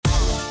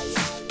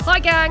Hi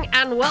gang,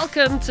 and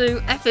welcome to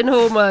Effin'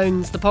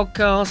 Hormones, the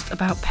podcast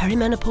about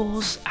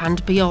perimenopause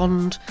and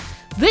beyond.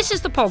 This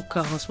is the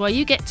podcast where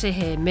you get to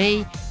hear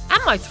me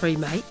and my three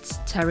mates,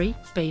 Terry,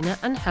 Bina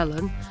and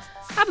Helen,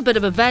 have a bit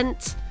of a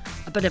vent,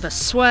 a bit of a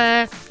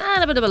swear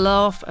and a bit of a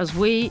laugh as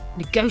we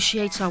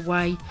negotiate our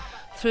way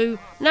through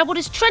now what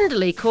is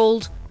trendily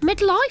called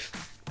midlife,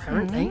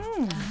 apparently.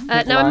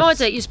 Now in my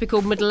day it used to be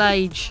called middle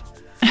age.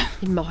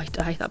 In my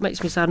day, that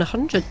makes me sound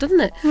 100, doesn't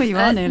it? Well, you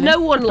are nearly. No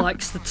one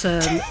likes the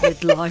term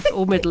midlife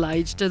or middle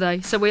age, do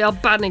they? So we are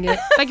banning it.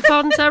 Beg your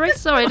pardon, Terry?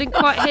 Sorry, I didn't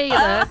quite hear you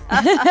there.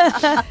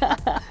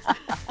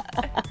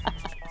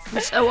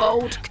 I'm so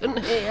old,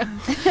 couldn't hear.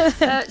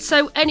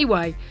 So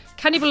anyway,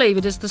 can you believe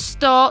it is the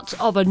start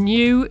of a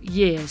new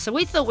year? So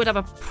we thought we'd have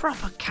a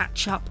proper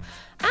catch-up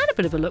and a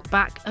bit of a look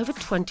back over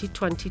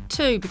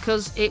 2022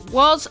 because it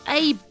was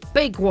a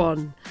big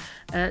one.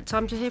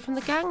 Time to hear from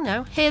the gang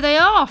now. Here they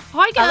are.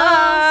 Hi,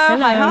 guys.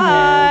 Hello.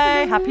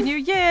 Hi. Happy New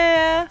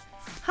Year.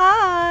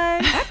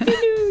 Hi. Happy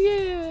New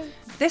Year.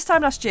 This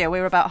time last year, we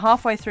were about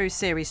halfway through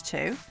Series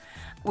 2.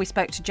 We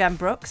spoke to Jen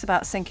Brooks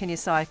about syncing your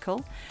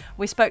cycle.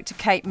 We spoke to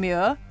Kate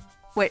Muir,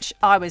 which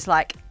I was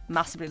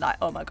massively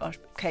oh my gosh,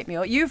 Kate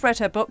Muir. You've read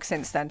her book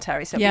since then,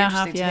 Terry, so it'll be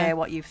interesting to hear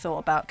what you've thought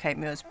about Kate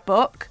Muir's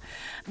book.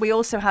 We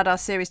also had our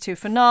Series 2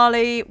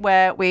 finale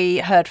where we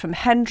heard from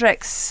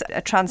Hendrix, a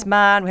trans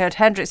man. We heard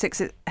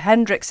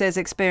Hendrix's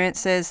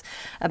experiences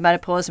of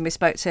menopause, and we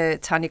spoke to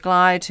Tanya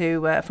Glide,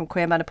 who from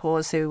Queer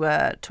Menopause, who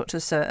talked to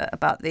us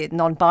about the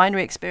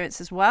non-binary experience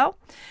as well.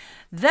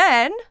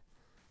 Then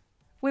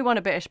we won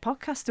a British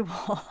Podcast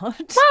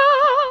Award.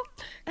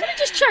 Can I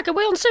just check? Are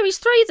we on Series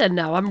 3 then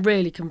now? I'm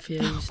really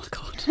confused. Oh, my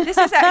God. This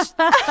is actually...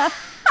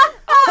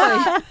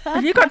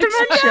 Have you got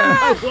dementia?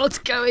 Oh, what's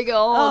going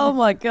on? Oh,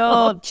 my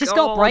God. She's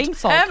got brain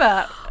fog.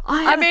 Emma,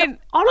 I mean,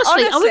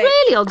 honestly, are we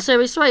really on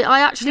Series 3? I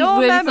actually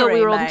really thought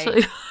we were on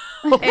 2.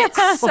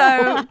 It's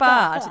so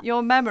bad.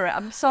 Your memory,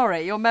 I'm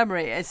sorry, your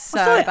memory is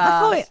so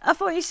bad. I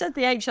thought you said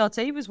the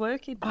HRT was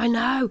working. I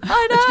know.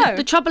 I know.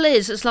 The trouble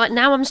is, it's like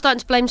now I'm starting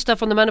to blame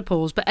stuff on the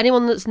menopause, but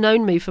anyone that's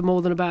known me for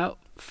more than about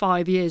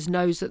 5 years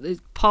knows that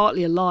it's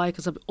partly a lie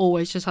because I've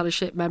always just had a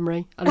shit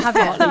memory and it's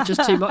partly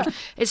just too much.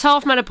 It's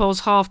half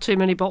menopause, half too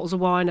many bottles of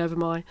wine over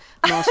my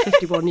last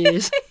 51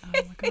 years. Oh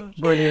my God.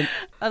 Brilliant.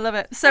 I love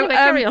it. So, anyway,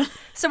 carry on.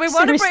 So we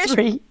won a British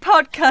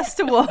Podcast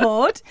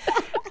Award.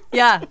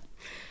 Yeah.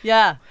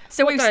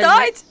 So we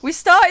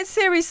started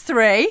Series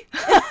 3.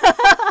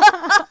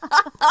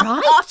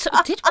 Right,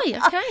 did we?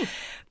 Okay.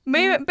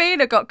 Me and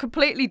Bina got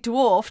completely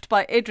dwarfed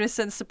by Idris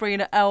and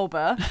Sabrina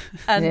Elba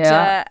and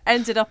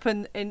ended up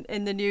in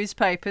the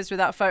newspapers with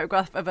that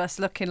photograph of us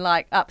looking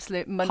like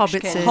absolute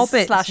munchkins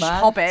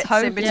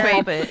hobbits in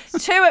between.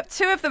 Hobbits.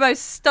 Two of the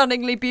most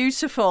stunningly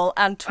beautiful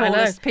and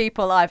tallest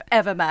people I've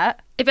ever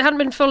met. If it hadn't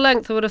been full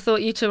length, I would have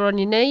thought you two were on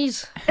your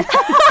knees.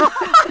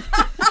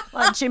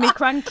 Like Jimmy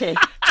Cranky.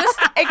 Just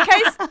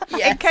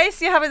in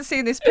case you haven't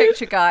seen this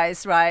picture,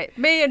 guys, right?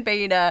 Me and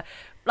Bina,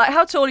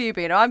 how tall are you,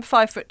 Bina? I'm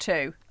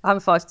 5'2". I'm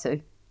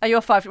 5'2". Oh,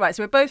 you're 5'2". Right,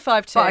 so we're both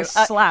 5'2". But I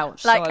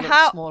slouch, so I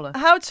look smaller.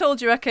 How tall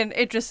do you reckon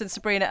Idris and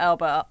Sabrina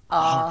Elba are?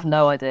 I have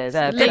no idea.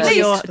 They're At least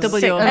your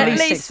at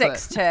least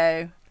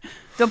 6'2".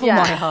 Double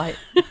my height.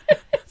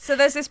 So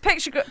there's this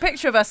picture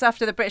of us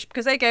after the British,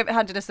 because they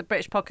handed us the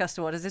British Podcast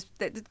Award.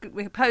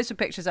 We posted some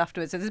pictures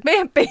afterwards. So there's me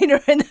and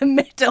Bina in the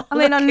middle. I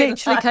mean, I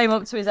literally came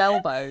up to his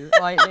elbow,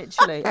 like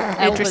literally.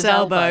 Idris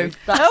elbow.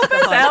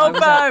 Elbo's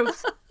elbow.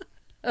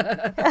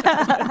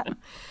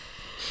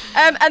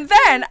 And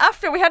then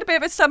after we had a bit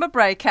of a summer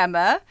break,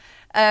 Emma,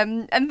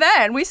 and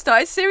then we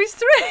started Series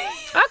 3.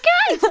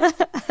 Okay.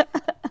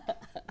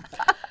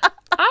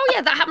 Oh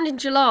yeah, that happened in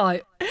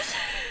July.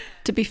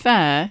 To be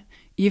fair,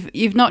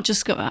 you've not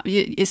just got.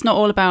 It's not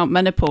all about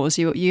menopause.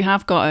 You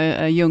have got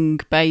a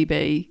young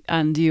baby,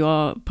 and you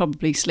are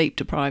probably sleep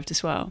deprived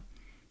as well.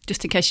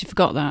 Just in case you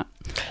forgot that.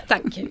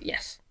 Thank you.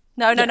 Yes.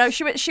 No.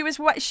 She was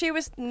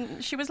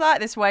like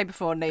this way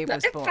before Neve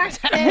was born.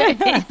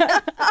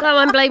 No,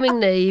 I'm blaming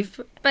Neve.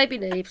 Baby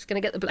Neve's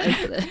going to get the blame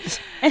for this.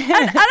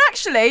 and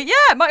actually,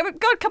 my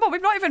God, come on,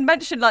 we've not even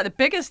mentioned the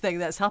biggest thing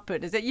that's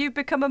happened is that you've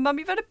become a mum.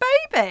 You've had a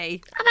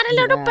baby. I've had a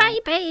little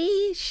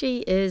baby. She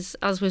is,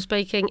 as we're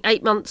speaking,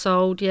 8 months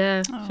old.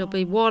 Yeah, she'll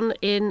be 1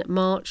 in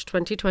March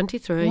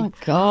 2023. Oh my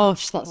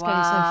gosh, that's going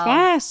so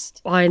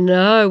fast. I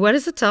know. Where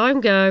does the time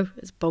go?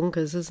 It's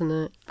bonkers, isn't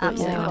it?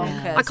 Absolutely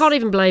bonkers. I can't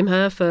even blame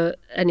her for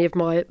any of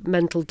my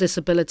mental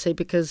disability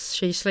because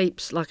she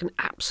sleeps like an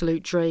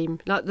absolute dream.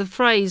 Like the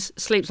phrase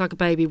 "sleeps like a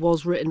baby"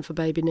 was written for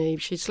baby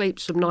Neve. She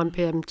sleeps from 9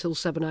 p.m. till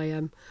 7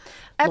 a.m.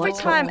 Every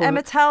time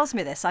Emma tells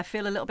me this, I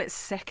feel a little bit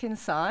sick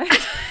inside.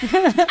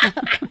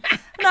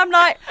 And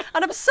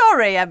I'm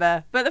sorry,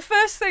 Emma, but the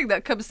first thing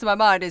that comes to my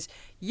mind is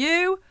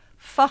you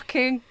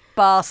fucking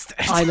bastard.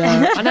 I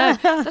know.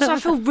 That's why I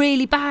feel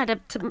really bad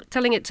at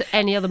telling it to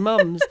any other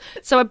mums.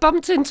 So I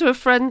bumped into a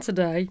friend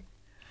today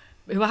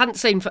who I hadn't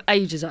seen for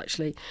ages,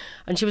 actually,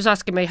 and she was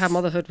asking me how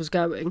motherhood was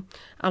going.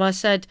 And I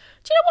said,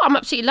 do you know what? I'm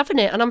absolutely loving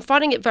it, and I'm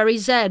finding it very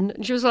zen.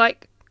 And she was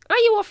like, Are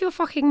you off your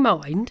fucking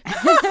mind?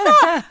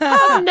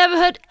 I've never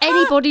heard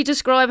anybody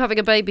describe having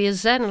a baby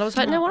as zen, and I was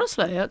like, no,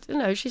 honestly,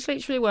 she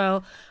sleeps really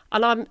well,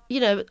 and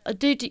you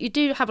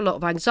do have a lot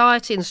of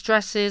anxiety and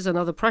stresses and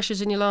other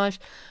pressures in your life,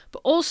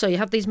 but also you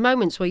have these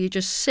moments where you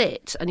just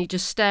sit and you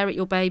just stare at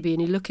your baby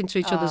and you look into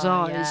each other's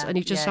eyes and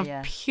you just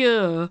have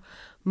pure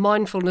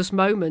mindfulness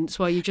moments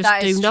where you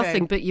just do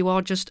nothing, but you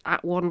are just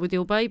at one with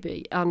your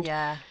baby, and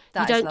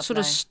you don't sort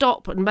of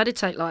stop and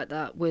meditate like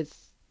that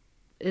with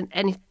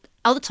any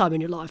other time in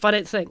your life, I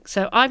don't think.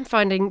 So I'm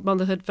finding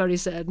motherhood very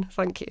zen.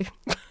 Thank you.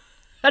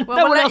 And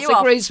no one else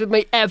agrees with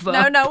me ever.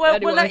 No,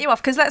 we'll let you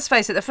off, because let's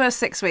face it, the first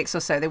 6 weeks or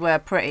so, they were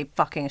pretty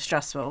fucking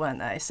stressful, weren't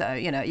they? So,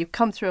 you've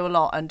come through a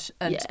lot, and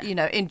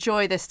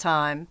enjoy this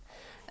time,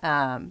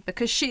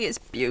 because she is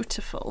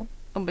beautiful,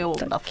 and we all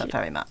love her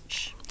very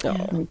much.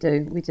 Yeah, we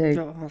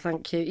do. Oh,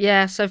 thank you.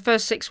 Yeah, so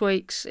first 6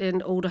 weeks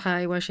in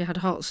Alderhay, where she had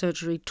heart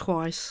surgery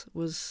twice,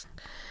 was,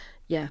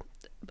 a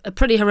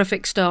pretty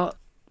horrific start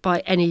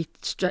by any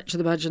stretch of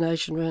the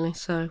imagination, really.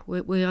 So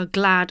we are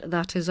glad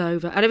that is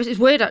over. And it's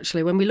weird,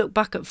 actually, when we look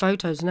back at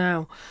photos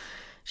now.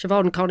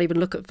 Siobhan can't even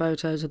look at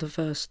photos of the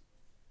first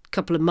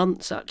couple of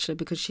months, actually,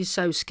 because she's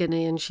so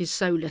skinny and she's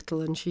so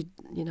little, and she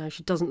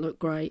doesn't look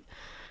great.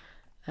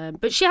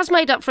 But she has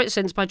made up for it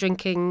since by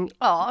drinking.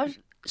 Oh,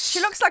 she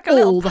looks like a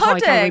little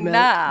pudding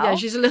now. Yeah,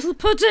 she's a little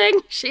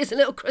pudding. She's a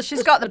little Christmas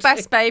She's got the pudding.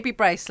 best baby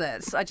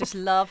bracelets. I just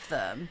love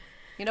them.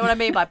 You know what I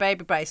mean by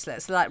baby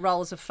bracelets? They're like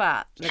rolls of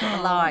fat. They've got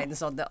the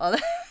lines on the.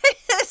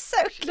 They're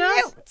so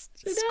cute,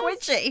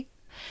 squidgy.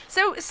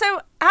 So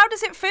how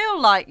does it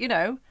feel like,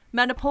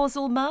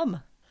 menopausal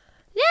mum?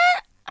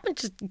 Yeah, I'm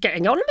just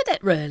getting on with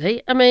it,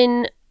 really. I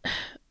mean,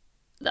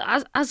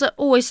 as I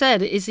always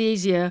said, it is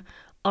easier,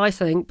 I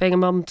think, being a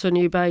mum to a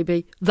new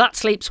baby that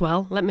sleeps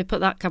well, let me put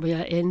that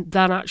caveat in,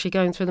 than actually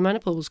going through the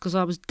menopause, because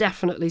I was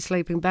definitely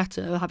sleeping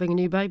better having a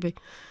new baby,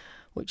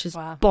 which is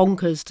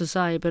bonkers to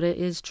say, but it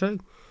is true.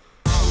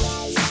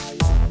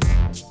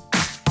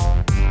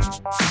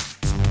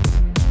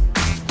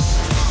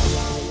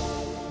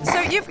 So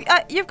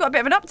you've got a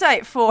bit of an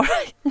update for.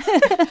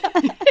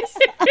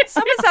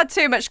 Someone's had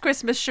too much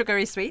Christmas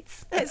sugary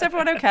sweets. Is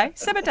everyone okay?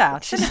 Simmer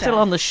down. She's still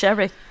on the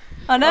sherry.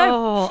 I know.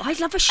 Oh, I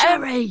love a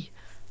sherry.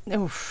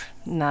 Oof,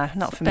 no,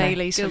 not for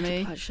Bailey's me. for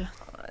me. Pleasure.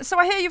 So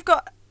I hear you've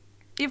got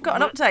an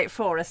update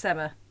for us,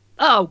 Emma.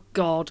 Oh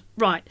God!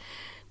 Right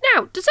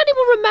now, does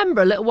anyone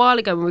remember a little while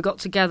ago when we got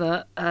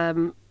together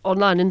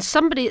online, and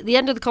somebody at the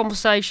end of the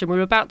conversation, we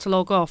were about to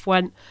log off,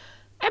 went,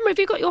 "Emma, have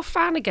you got your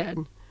fan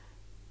again?"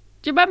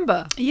 Do you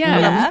remember? Yeah.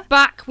 Well, I was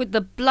back with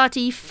the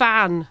bloody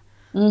fan,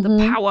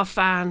 the power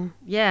fan.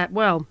 Yeah,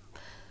 well,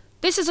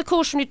 this is a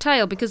cautionary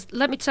tale, because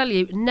let me tell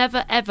you,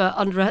 never ever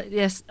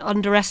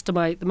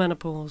underestimate the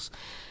menopause.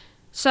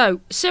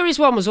 So, series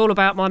 1 was all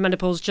about my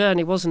menopause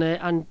journey, wasn't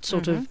it? And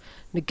sort of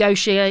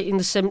negotiating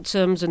the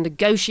symptoms and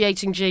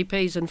negotiating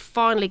GPs and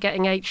finally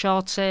getting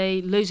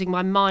HRT, losing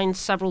my mind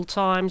several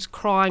times,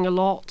 crying a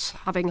lot,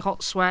 having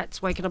hot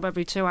sweats, waking up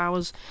every 2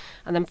 hours,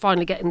 and then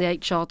finally getting the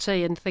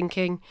HRT and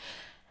thinking,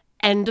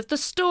 end of the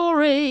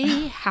story,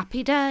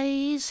 happy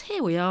days,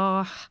 here we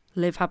are,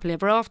 live happily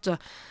ever after.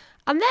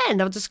 And then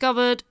I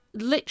discovered,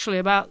 literally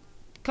about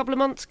a couple of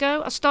months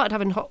ago, I started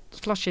having hot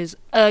flushes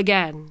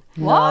again.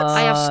 What?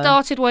 I have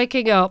started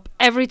waking up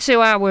every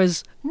 2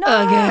 hours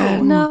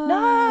again.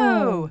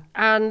 No.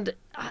 And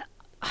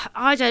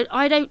I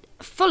don't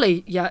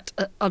fully yet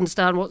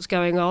understand what's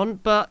going on,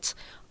 but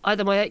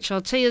either my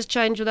HRT has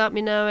changed without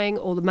me knowing,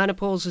 or the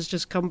menopause has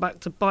just come back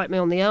to bite me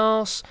on the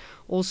arse,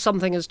 or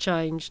something has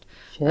changed.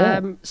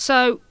 Sure.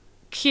 So,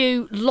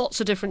 cue lots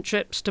of different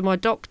trips to my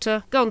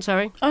doctor. Go on,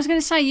 Terry. I was going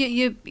to say,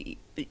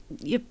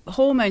 your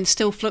hormones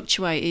still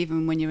fluctuate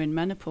even when you're in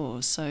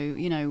menopause. So,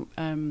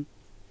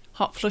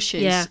 hot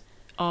flushes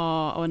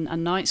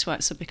and night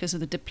sweats are because of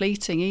the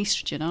depleting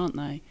estrogen, aren't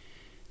they?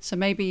 So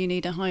maybe you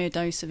need a higher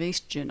dose of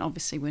estrogen.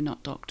 Obviously, we're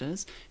not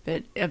doctors,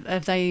 but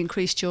have they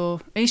increased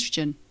your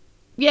estrogen?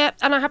 Yeah,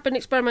 and I have been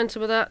experimenting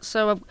with that.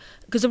 So,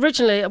 because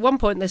originally at one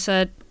point they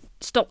said,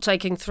 stop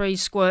taking 3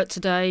 squirts a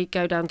day,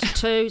 go down to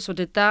 2. So I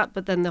did that,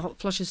 but then the hot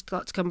flushes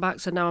start to come back.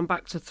 So now I'm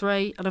back to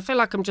 3. And I feel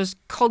like I'm just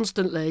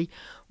constantly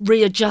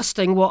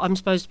readjusting what I'm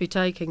supposed to be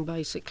taking,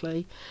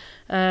 basically.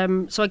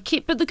 But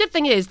the good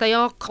thing is they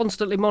are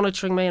constantly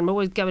monitoring me. I'm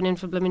always going in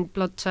for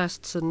blood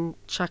tests and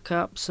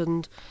checkups.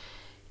 And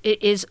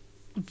it is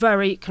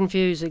very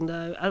confusing,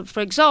 though.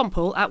 For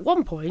example, at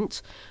one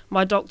point,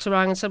 my doctor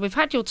rang and said, we've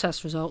had your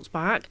test results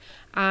back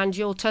and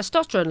your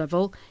testosterone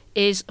level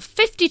is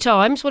 50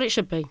 times what it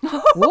should be.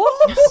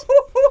 What?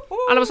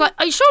 And I was like,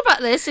 are you sure about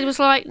this? And he was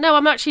like, no,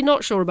 I'm actually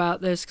not sure about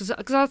this, because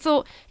I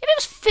thought, if it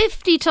was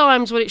 50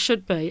 times what it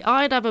should be,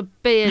 I'd have a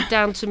beard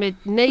down to my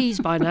knees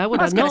by now, would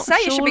I was not? going to say,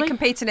 you should surely? be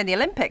competing in the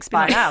Olympics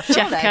by now,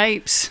 Jeff surely.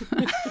 Capes.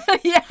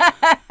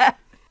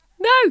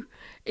 No,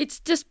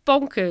 it's just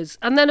bonkers.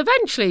 And then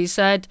eventually he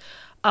said,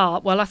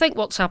 well, I think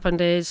what's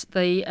happened is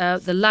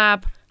the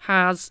lab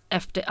has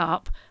effed it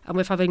up, and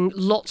we're having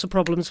lots of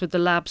problems with the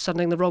lab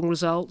sending the wrong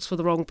results for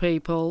the wrong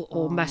people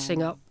or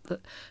messing up.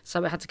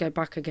 So it had to go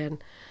back again.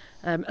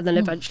 and then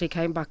eventually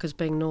came back as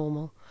being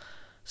normal.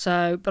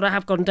 So, but I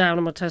have gone down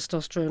on my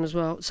testosterone as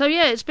well. So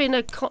yeah, it's been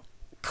a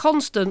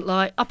constant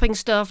like upping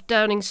stuff,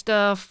 downing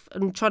stuff,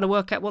 and trying to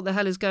work out what the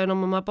hell is going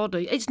on with my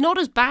body. It's not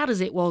as bad as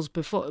it was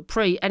before,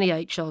 pre any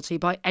HRT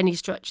by any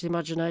stretch of the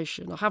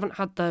imagination. I haven't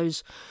had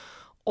those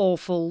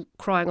awful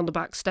crying on the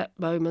back step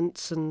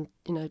moments, and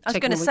I was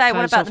going to say,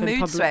 what about the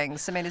mood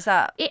swings? I mean, is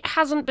that? It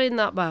hasn't been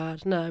that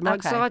bad. No, my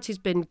anxiety's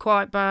been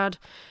quite bad,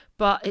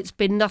 but it's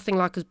been nothing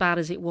like as bad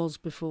as it was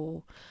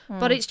before.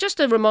 But it's just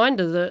a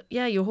reminder that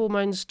your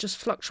hormones just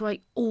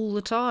fluctuate all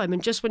the time,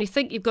 and just when you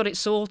think you've got it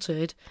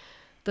sorted,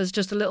 there's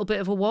just a little bit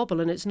of a wobble,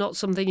 and it's not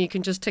something you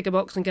can just tick a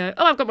box and go,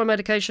 oh, I've got my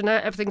medication now,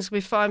 everything's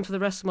going to be fine for the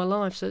rest of my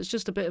life. So it's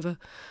just a bit of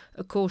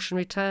a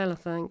cautionary tale, I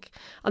think.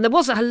 And there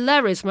was a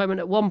hilarious moment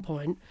at one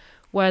point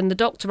when the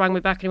doctor rang me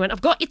back and he went,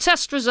 I've got your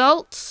test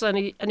results, and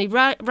he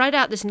read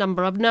out this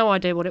number. I've no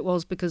idea what it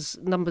was because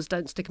numbers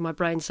don't stick in my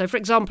brain. So, for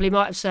example, he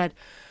might have said,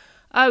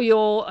 oh,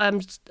 your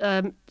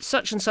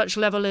such and such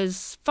level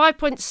is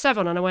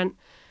 5.7. And I went,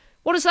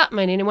 what does that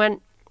mean? And he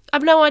went,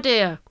 I've no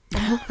idea.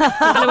 And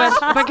I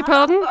went, I beg your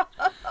pardon?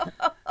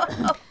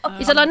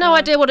 He said, I've no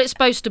idea what it's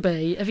supposed to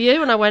be. Have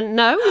you? And I went,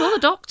 no, you're the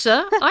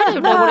doctor. I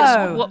don't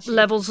know what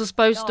levels are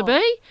supposed to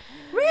be.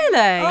 Really?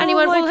 And he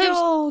went,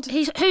 well,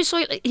 who saw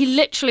it? He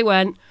literally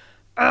went,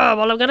 oh,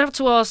 well, I'm going to have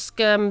to ask,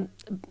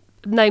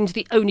 named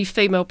the only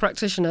female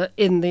practitioner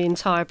in the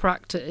entire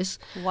practice.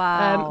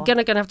 Wow.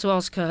 Going to have to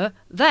ask her.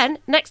 Then,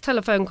 next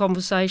telephone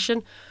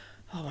conversation,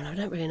 oh, well, I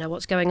don't really know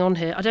what's going on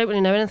here. I don't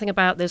really know anything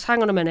about this.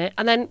 Hang on a minute.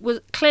 And then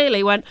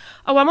clearly went,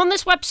 oh, I'm on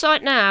this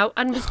website now,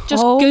 and was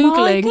just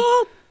Googling.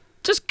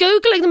 Just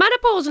Googling the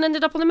menopause and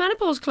ended up on the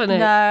menopause clinic.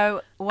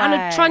 No way.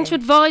 And trying to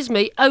advise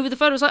me over the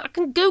phone. I was like, I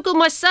can Google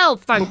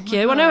myself, thank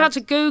you. I know how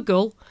to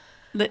Google.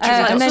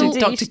 Literally,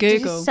 Dr. Google.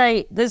 Did you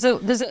say there's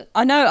a?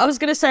 I know. I was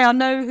going to say I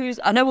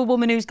know a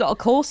woman who's got a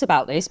course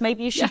about this.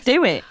 Maybe you should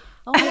do it.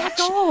 Oh my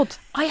God!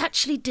 I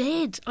actually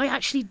did.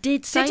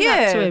 Say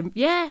that to him.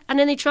 Yeah, and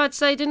then he tried to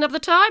say he didn't have the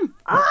time.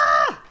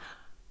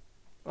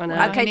 I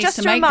know. Okay,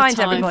 just to remind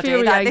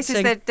everybody that this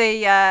is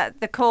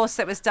the course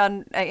that was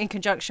done in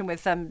conjunction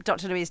with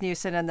Dr. Louise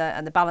Newson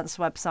and the Balance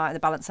website, the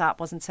Balance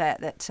app, wasn't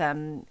it? That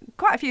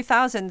quite a few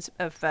thousands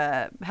of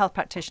health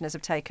practitioners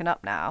have taken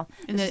up now.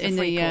 In the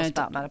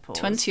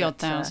 20-odd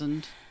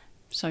thousand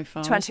so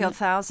far. 20-odd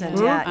thousand,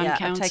 yeah,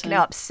 have taken it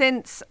up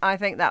since I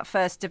think that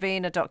first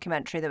Davina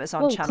documentary that was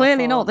on Channel 4.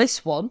 Clearly not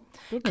this one.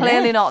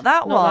 Clearly not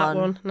that one. Not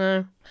that one,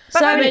 no. But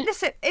so, I mean,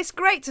 listen, it's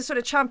great to sort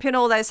of champion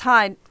all those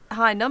high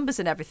numbers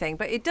and everything,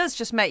 but it does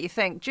just make you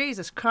think,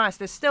 Jesus Christ,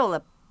 there's still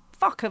a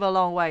fuck of a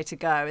long way to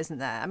go, isn't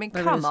there? I mean,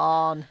 come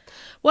on.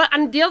 Well,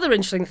 and the other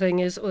interesting thing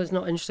is, well, it's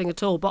not interesting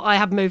at all, but I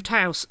have moved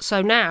house.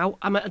 So now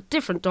I'm at a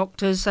different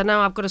doctor's, so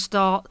now I've got to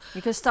start...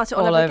 You can start it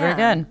all over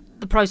again.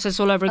 The process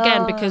all over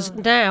again, because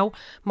now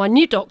my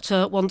new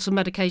doctor wants a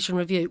medication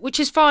review, which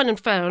is fine and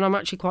fair, and I'm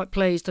actually quite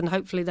pleased, and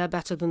hopefully they're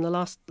better than the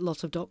last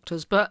lot of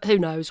doctors, but who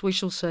knows, we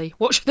shall see.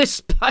 Watch this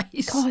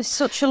space. God, it's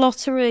such a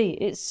lottery.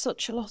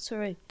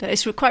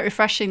 It's quite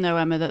refreshing though,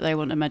 Emma, that they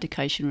want a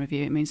medication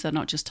review. It means they're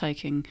not just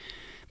taking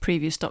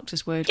previous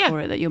doctor's word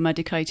for it that you're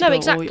medicated. No,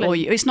 exactly. or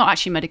it's not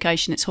actually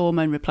medication, it's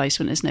hormone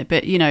replacement, isn't it?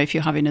 But if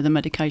you're having other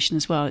medication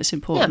as well, it's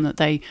important that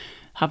they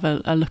have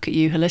a look at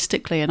you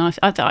holistically, and I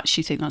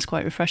actually think that's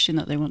quite refreshing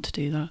that they want to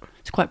do that.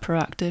 It's quite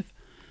proactive.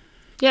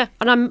 Yeah,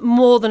 and I'm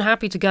more than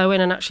happy to go in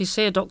and actually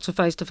see a doctor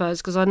face to face,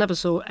 because I never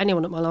saw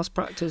anyone at my last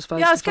practice face to face.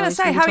 Yeah, I was going to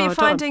say, how are you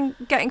finding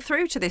getting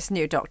through to this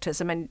new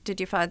doctors? I mean, did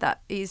you find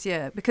that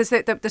easier? Because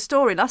the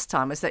story last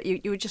time was that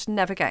you were just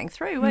never getting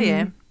through, were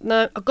you?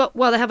 No,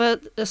 they have a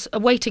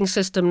waiting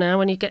system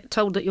now, and you get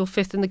told that you're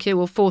fifth in the queue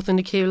or fourth in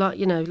the queue, like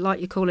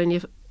you're calling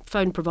your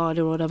phone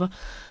provider or whatever.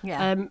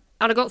 Yeah.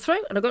 And I got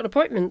through and I got an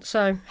appointment,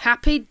 so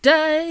happy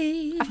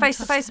day. A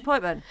face-to-face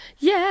appointment?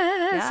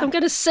 Yes, yeah. I'm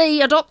going to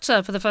see a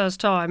doctor for the first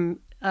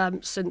time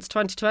since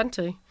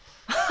 2020.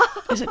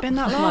 Has it been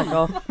that long?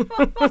 Oh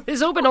my God.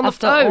 It's all been on the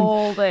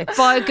phone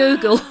via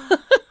Google.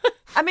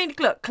 I mean,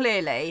 look,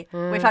 clearly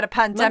we've had a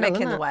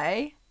pandemic in the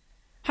way.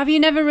 Have you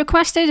never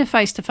requested a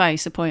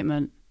face-to-face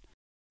appointment?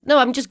 No,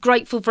 I'm just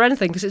grateful for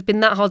anything, because it's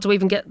been that hard to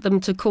even get them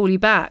to call you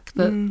back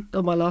on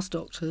my last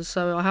doctors,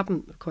 so I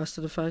haven't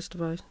requested a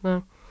face-to-face,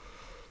 no.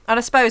 And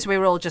I suppose we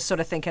were all just sort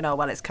of thinking, oh,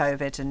 well, it's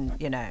COVID and,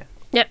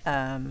 Yep.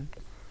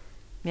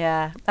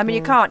 Yeah. I mean,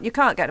 you can't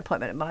get an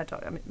appointment at my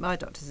doctor. I mean, my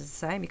doctor's is the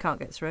same. You can't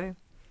get through.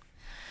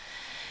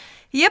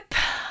 Yep.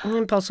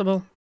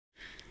 Impossible.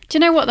 Do you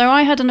know what, though?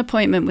 I had an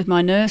appointment with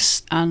my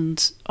nurse,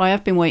 and I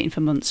have been waiting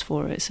for months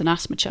for it. It's an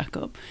asthma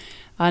checkup.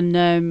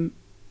 And,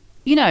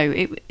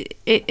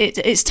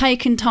 it's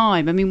taken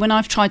time. I mean, when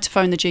I've tried to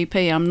phone the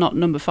GP, I'm not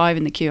number 5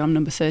 in the queue. I'm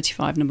number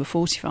 35, number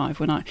 45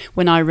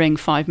 when I ring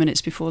 5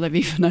 minutes before they've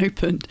even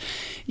opened.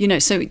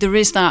 So there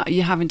is that,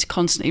 you're having to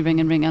constantly ring,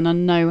 and I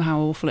know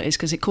how awful it is,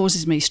 because it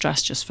causes me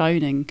stress just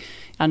phoning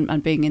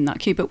and being in that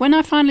queue. But when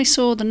I finally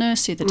saw the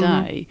nurse the other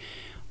day,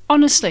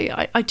 honestly,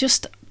 I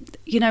just...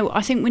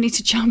 I think we need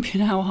to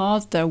champion how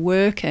hard they're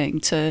working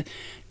to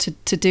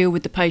deal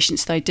with the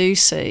patients they do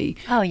see.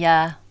 Oh,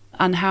 yeah.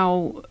 And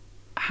how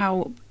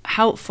how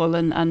helpful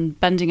and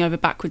bending over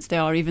backwards they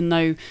are, even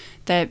though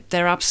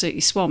they're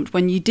absolutely swamped.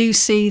 When you do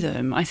see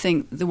them, I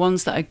think the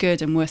ones that are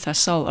good and worth their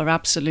salt are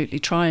absolutely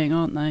trying,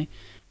 aren't they?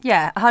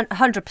 Yeah,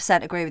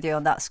 100% agree with you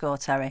on that score,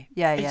 Terry.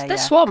 Yeah. They're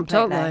swamped,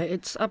 aren't completely. they?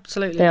 It's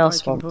absolutely They a are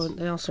breaking swamped. point.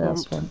 They are They are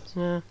swamped. swamped.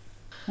 Yeah.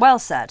 Well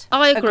said.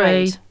 I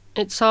agree.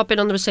 Agreed. I've been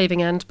on the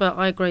receiving end, but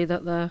I agree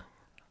that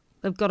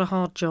they've got a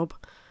hard job.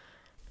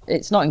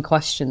 It's not in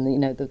question that, you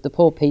know, the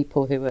poor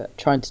people who are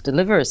trying to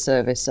deliver a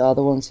service are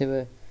the ones who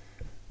are,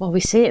 well, we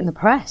see it in the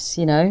press,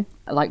 you know,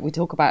 like we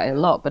talk about it a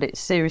lot, but it's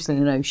seriously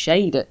no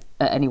shade at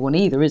anyone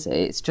either, is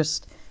it?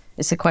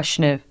 It's a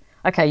question of,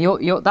 okay,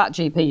 you're that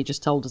GP you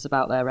just told us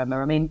about there, Emma.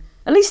 I mean,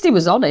 at least he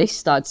was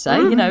honest, I'd say.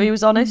 You know, he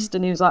was honest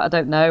and he was like, I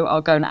don't know,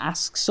 I'll go and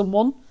ask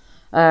someone.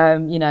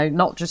 You know,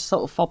 not just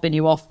sort of fobbing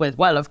you off with,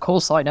 well, of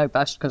course I know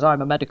best because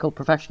I'm a medical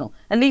professional.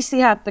 At least he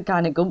had the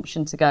kind of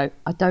gumption to go,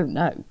 I don't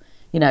know,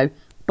 you know,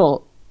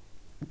 but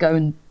go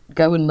and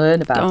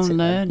learn about it. Go and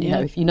learn, you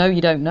know, if you know you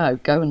don't know,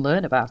 go and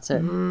learn about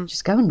it.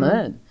 Just go and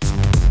learn.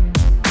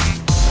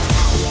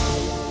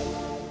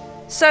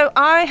 So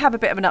I have a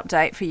bit of an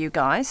update for you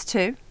guys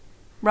too,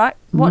 right?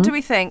 What do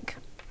we think?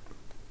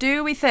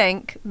 Do we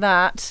think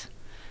that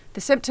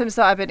the symptoms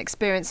that I've been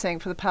experiencing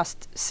for the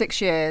past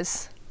 6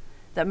 years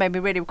that made me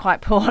really quite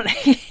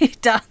poorly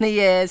down the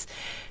years,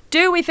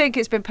 do we think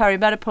it's been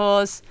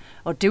perimenopause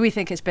or do we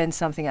think it's been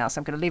something else?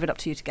 I'm going to leave it up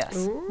to you to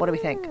guess. What do we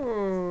think?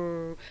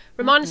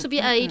 Remind us of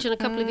your age and a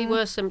couple of your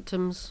worst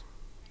symptoms.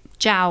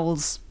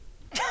 Jowls.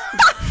 You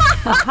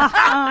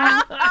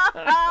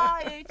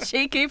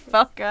cheeky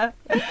fucker.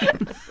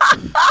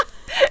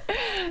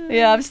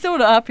 Yeah, I'm still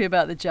not happy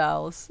about the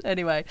jowls.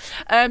 Anyway,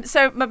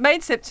 so my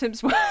main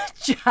symptoms were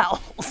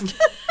jowls.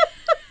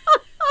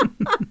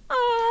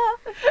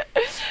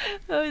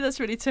 Oh, that's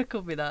really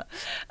tickled me, that.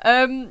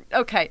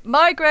 Okay,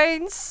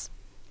 migraines,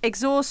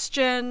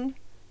 exhaustion,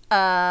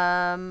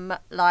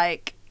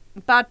 like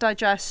bad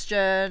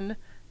digestion.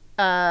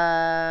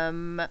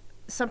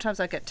 Sometimes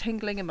I get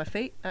tingling in my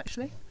feet,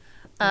 actually.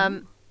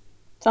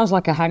 Sounds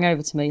like a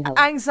hangover to me, Helen.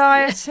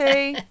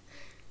 Anxiety,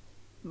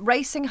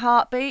 racing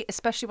heartbeat,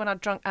 especially when I'd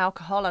drunk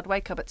alcohol. I'd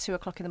wake up at 2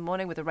 o'clock in the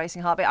morning with a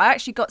racing heartbeat. I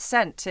actually got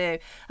sent to,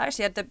 I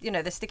actually had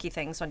the sticky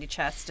things on your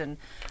chest and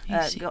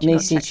got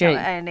checked out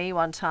at A&E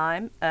one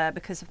time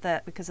because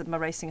of my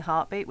racing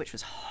heartbeat, which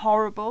was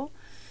horrible.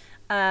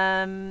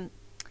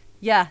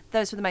 Yeah,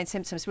 those were the main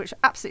symptoms, which are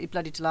absolutely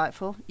bloody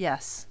delightful.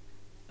 Yes.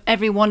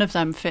 Every one of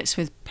them fits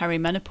with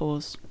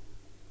perimenopause.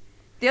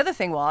 The other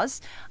thing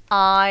was,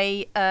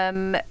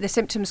 the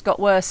symptoms got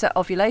worse at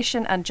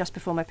ovulation and just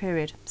before my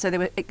period. So they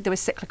were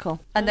cyclical.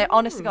 And they're,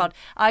 honest to God,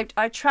 I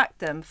tracked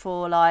them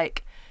for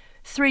like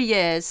 3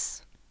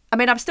 years. I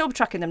mean, I'm still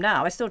tracking them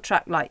now. I still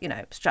track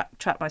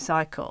track my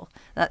cycle.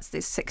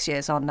 It's 6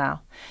 years on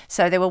now.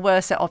 So they were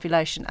worse at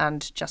ovulation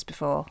and just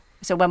before.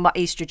 So when my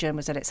estrogen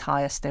was at its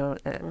highest, they were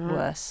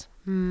worse.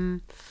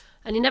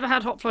 And you never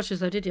had hot flushes,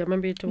 though, did you? I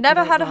remember you talking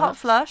Never about had a that. hot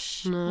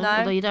flush. No.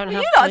 Although you don't have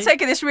You're to. not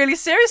taking this really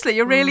seriously.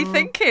 You're really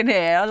thinking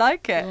here. I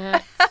like it.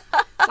 Yeah.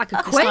 It's like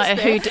a quiz. It's like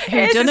this.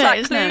 who done It's it, like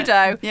isn't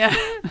Cluedo. it? Yeah.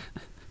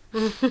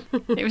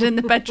 It was in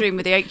the bedroom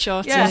with the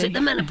HRT. Yeah. Was it the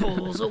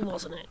menopause or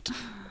wasn't it?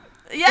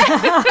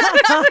 Yeah.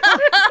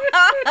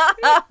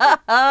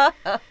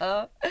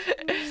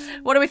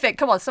 What do we think?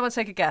 Come on, someone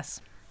take a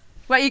guess.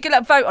 Wait, you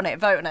can vote on it.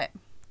 Vote on it.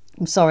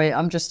 I'm sorry,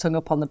 I'm just hung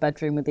up on the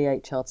bedroom with the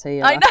HRT.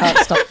 And I I know. can't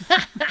stop.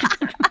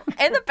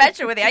 In the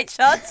bedroom with the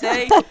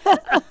HRT.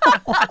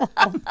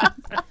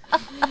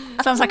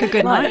 Sounds like a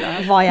good night.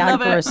 That.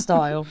 Viagra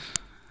style.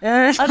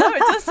 Yeah. I know it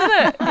does, doesn't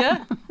it?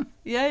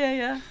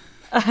 Yeah.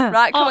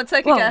 Right, come on,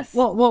 take a guess.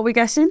 What are we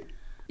guessing?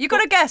 You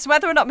got to guess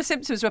whether or not my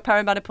symptoms were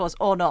perimenopause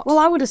or not. Well,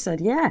 I would have said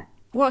yeah.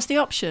 What's the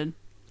option?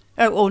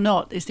 Oh, or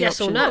not is the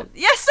Yes option. or no?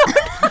 Yes or no?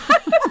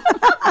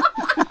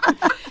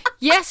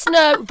 Yes,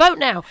 no. Vote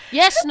now.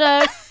 Yes,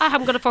 no. I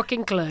haven't got a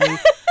fucking clue.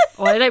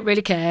 Or I don't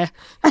really care.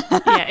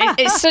 Yeah,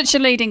 it's such a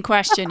leading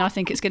question. I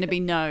think it's going to be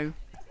no.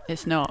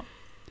 It's not.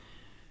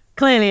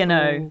 Clearly a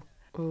no.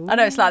 I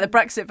know it's like the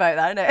Brexit vote,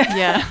 that, isn't it?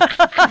 Yeah.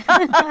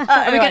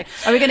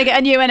 Are we going to get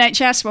a new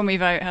NHS when we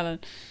vote,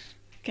 Helen?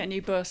 Get a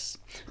new bus.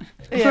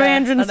 Yeah,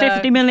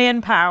 £350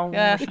 million.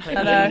 Yeah,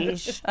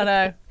 I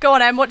know. Go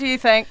on, Em, what do you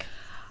think?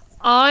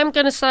 I'm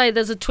going to say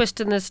there's a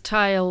twist in this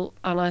tale,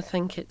 and I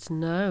think it's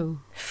no.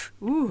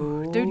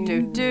 Ooh.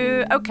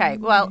 Do. Okay,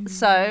 well,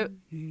 so...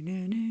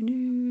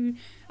 I'm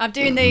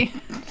doing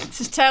this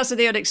is Tales of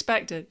the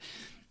Unexpected.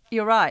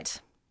 You're right.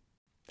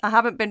 I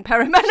haven't been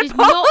perimenopause. She's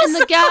not in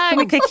the Can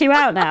we gang. kick you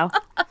out now? Do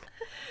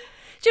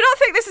you not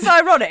think this is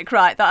ironic,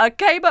 right? That I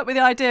came up with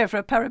the idea for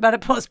a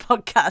perimenopause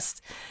podcast,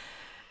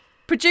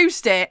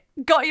 produced it,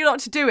 got you lot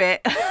to do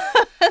it,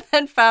 and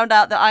then found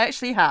out that I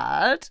actually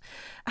have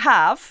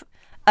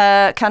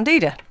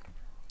Candida.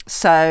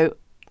 So,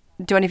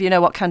 do any of you know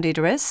what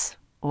Candida is?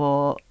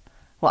 Or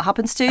what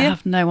happens to I you?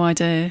 have no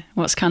idea.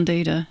 What's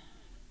Candida?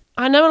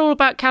 I know all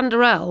about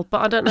Canderel,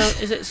 but I don't know.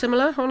 Is it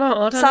similar or not?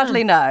 I don't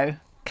Sadly, know. no.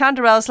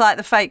 Canderel's like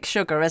the fake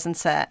sugar,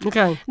 isn't it?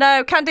 Okay.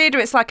 No, Candida,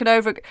 it's like an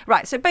over...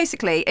 Right, so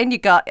basically, in your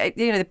gut,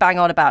 they bang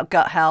on about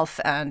gut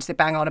health and they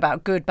bang on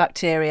about good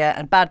bacteria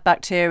and bad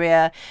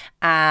bacteria,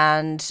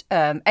 and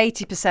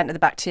 80% of the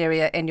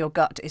bacteria in your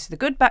gut is the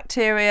good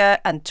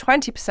bacteria and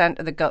 20%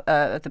 of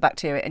the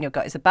bacteria in your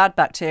gut is the bad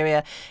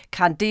bacteria.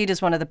 Candida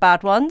is one of the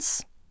bad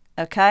ones,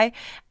 okay?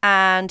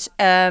 And...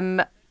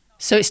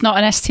 So it's not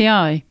an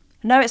STI?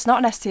 no, it's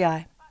not an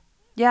STI.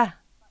 Yeah.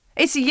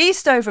 It's a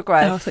yeast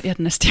overgrowth. Oh, I thought you had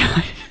an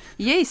STI.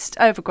 Yeast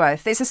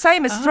overgrowth. It's the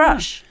same as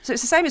thrush. So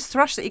it's the same as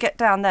thrush that you get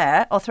down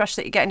there or thrush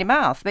that you get in your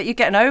mouth, but you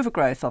get an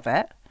overgrowth of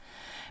it.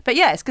 But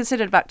yeah, it's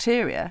considered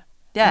bacteria.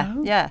 Yeah,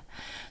 yeah.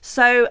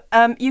 So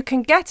you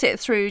can get it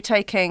through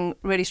taking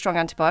really strong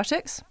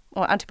antibiotics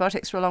or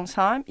antibiotics for a long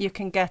time. You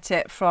can get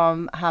it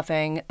from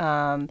having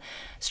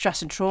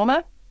stress and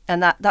trauma.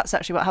 And that's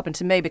actually what happened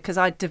to me, because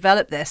I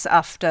developed this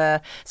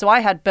after... So I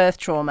had birth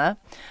trauma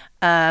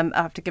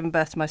after giving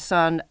birth to my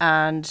son,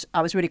 and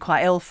I was really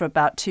quite ill for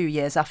about 2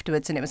 years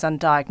afterwards, and it was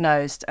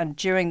undiagnosed. And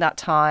during that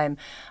time,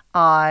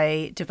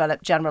 I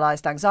developed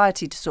generalised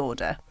anxiety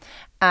disorder.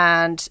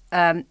 And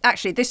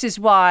actually, this is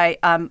why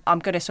I'm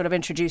going to sort of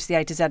introduce the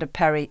A to Z of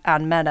peri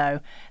and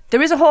meno.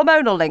 There is a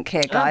hormonal link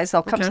here, guys.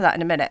 I'll come to that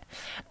in a minute.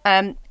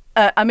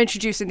 I'm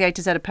introducing the A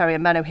to Z of peri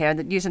and meno here,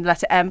 and using the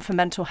letter M for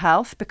mental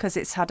health, because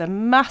it's had a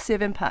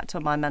massive impact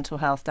on my mental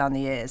health down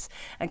the years.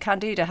 And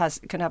Candida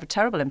can have a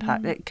terrible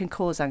impact. It can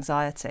cause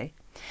anxiety.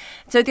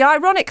 So the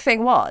ironic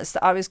thing was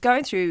that I was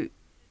going through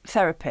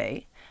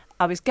therapy,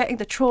 I was getting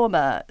the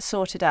trauma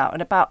sorted out,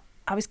 and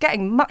I was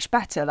getting much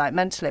better, like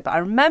mentally. But I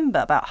remember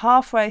about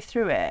halfway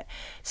through it,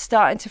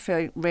 starting to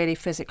feel really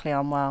physically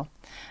unwell,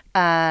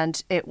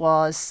 and it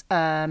was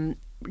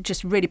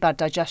just really bad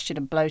digestion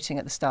and bloating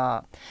at the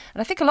start.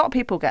 And I think a lot of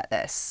people get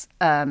this.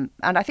 And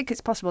I think it's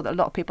possible that a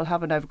lot of people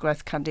have an overgrowth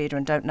of Candida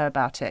and don't know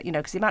about it,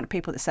 because the amount of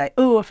people that say,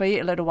 oh, if I eat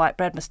a load of white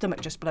bread, my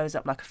stomach just blows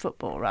up like a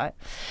football, right?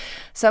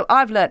 So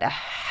I've learned a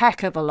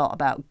heck of a lot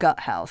about gut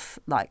health,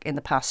 like in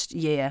the past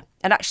year.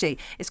 And actually,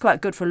 it's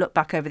quite good for a look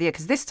back over the year,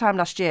 because this time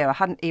last year, I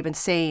hadn't even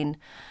seen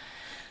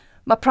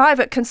my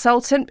private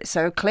consultant.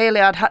 So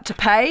clearly I'd had to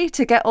pay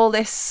to get all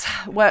this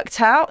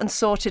worked out and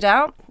sorted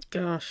out.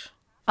 Gosh.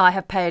 I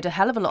have paid a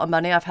hell of a lot of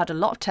money. I've had a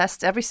lot of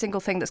tests. Every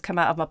single thing that's come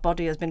out of my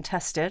body has been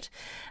tested.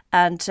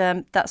 And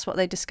that's what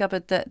they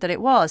discovered that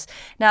it was.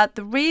 Now,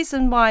 the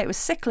reason why it was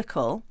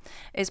cyclical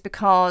is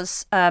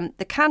because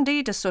the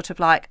Candida sort of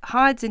like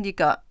hides in your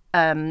gut,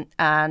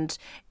 and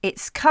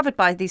it's covered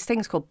by these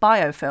things called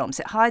biofilms.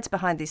 It hides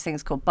behind these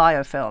things called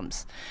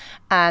biofilms.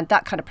 And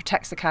that kind of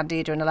protects the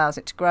Candida and allows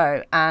it to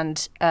grow.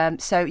 And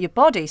so your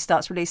body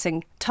starts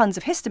releasing tons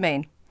of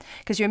histamine,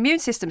 because your immune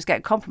system's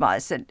getting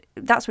compromised, and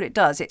that's what it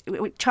does. It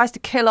tries to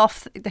kill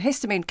off, the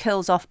histamine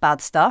kills off bad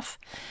stuff,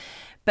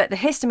 but the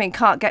histamine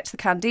can't get to the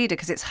Candida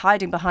because it's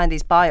hiding behind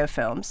these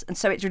biofilms, and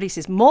so it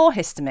releases more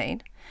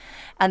histamine,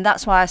 and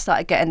that's why I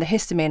started getting the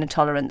histamine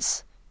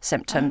intolerance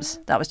symptoms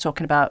that I was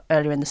talking about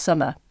earlier in the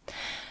summer.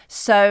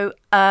 So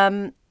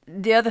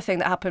the other thing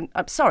that happened,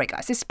 I'm sorry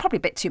guys, this is probably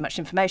a bit too much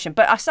information,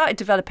 but I started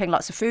developing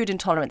lots of food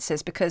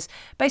intolerances, because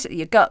basically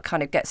your gut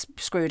kind of gets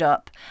screwed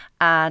up,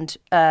 and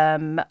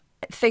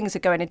things are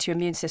going into your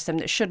immune system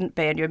that shouldn't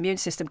be, and your immune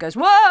system goes,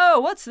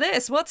 whoa, what's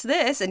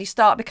this, and you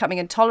start becoming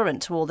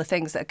intolerant to all the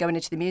things that are going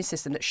into the immune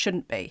system that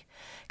shouldn't be,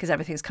 because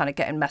everything's kind of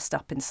getting messed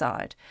up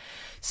inside.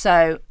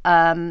 So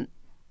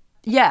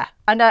yeah,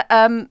 and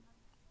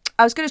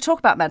I was going to talk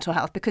about mental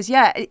health, because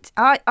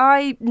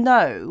I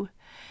know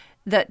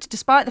that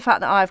despite the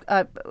fact that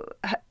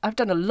I've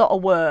done a lot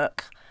of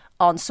work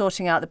on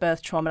sorting out the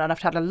birth trauma, and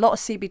I've had a lot of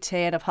CBT,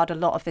 and I've had a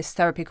lot of this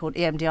therapy called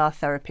EMDR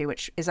therapy,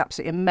 which is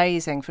absolutely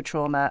amazing for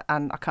trauma,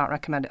 and I can't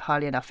recommend it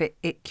highly enough. It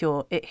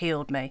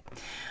healed me.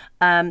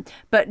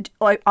 But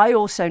I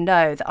also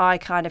know that I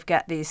kind of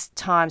get these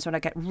times when I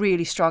get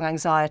really strong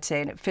anxiety,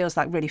 and it feels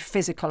like really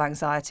physical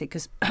anxiety,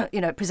 because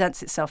it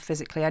presents itself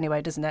physically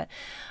anyway, doesn't it?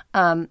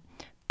 But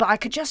I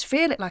could just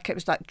feel it, like it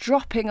was like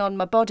dropping on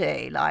my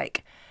body,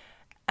 like.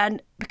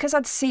 And because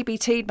I'd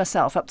CBT'd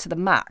myself up to the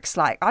max,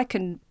 like I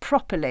can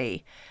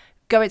properly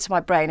go into my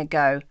brain and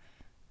go,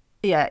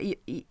 yeah,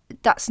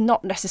 that's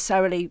not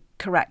necessarily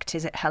correct,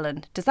 is it,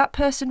 Helen? Does that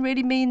person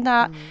really mean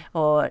that?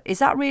 Or is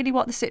that really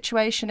what the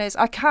situation is?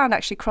 I can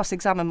actually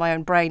cross-examine my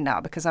own brain now,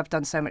 because I've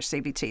done so much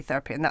CBT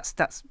therapy, and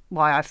that's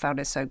why I found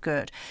it so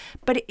good.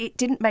 But it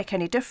didn't make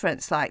any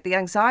difference. Like the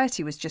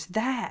anxiety was just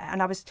there.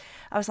 And I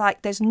was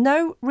like, there's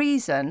no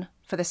reason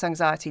for this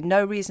anxiety,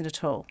 no reason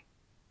at all.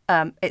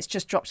 It's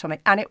just dropped on me,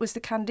 and it was the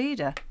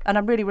Candida, and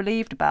I'm really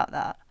relieved about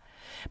that.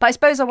 But I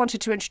suppose I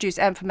wanted to introduce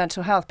M for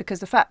mental health, because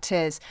the fact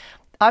is,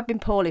 I've been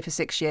poorly for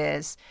 6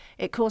 years.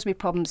 It caused me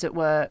problems at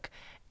work.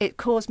 It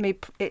caused me.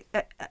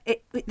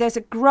 There's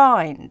a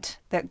grind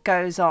that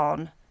goes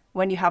on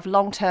when you have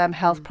long-term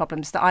health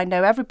problems that I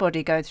know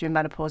everybody going through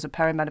menopause or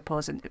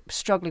perimenopause and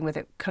struggling with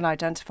it can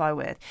identify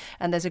with.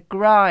 And there's a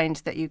grind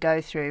that you go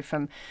through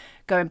from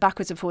going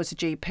backwards and forwards to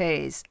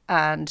GPs,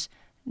 and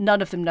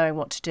none of them knowing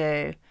what to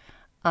do.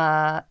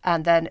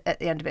 and then at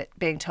the end of it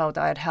being told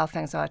that I had health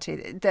anxiety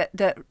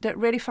that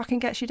really fucking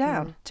gets you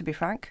down, to be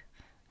frank.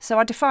 So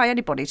I defy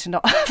anybody to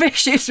not have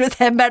issues with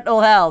their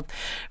mental health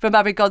from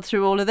having gone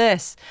through all of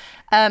this.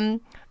 And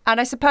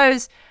I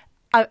suppose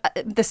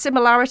the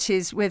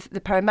similarities with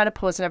the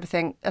perimenopause and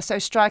everything are so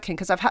striking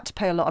because I've had to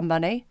pay a lot of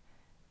money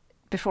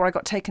before I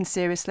got taken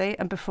seriously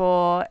and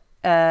before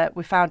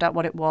we found out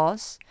what it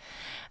was.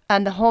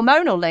 And the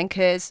hormonal link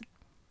is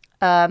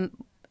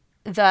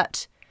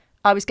that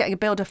I was getting a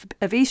build-up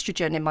of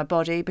estrogen in my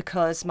body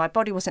because my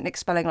body wasn't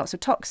expelling lots of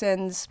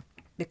toxins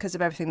because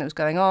of everything that was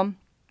going on.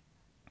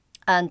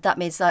 And that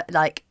means that,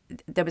 like,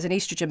 there was an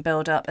estrogen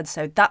build-up, and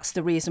so that's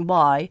the reason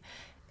why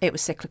it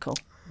was cyclical.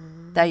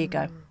 There you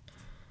go.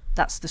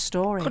 That's the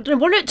story. No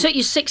wonder it took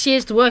you 6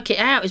 years to work it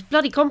out. It's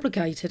bloody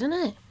complicated, isn't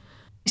it?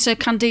 So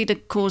Candida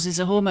causes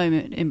a hormone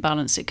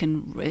imbalance. It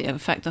can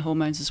affect the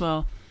hormones as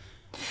well.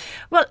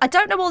 Well, I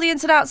don't know all the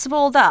ins and outs of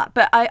all that,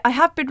 but I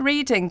have been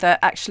reading that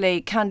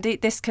actually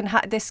this can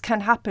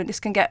happen. This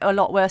can get a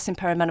lot worse in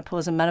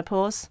perimenopause and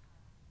menopause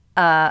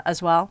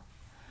as well.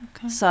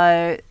 Okay.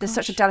 So there's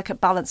such a delicate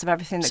balance of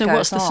everything that goes on. So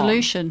what's the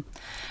solution?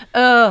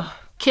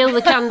 Kill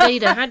the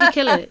Candida. How do you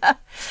kill it?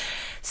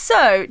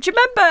 So, do you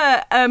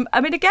remember,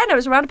 I mean, again, it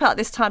was around about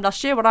this time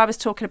last year when I was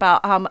talking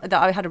about that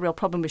I had a real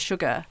problem with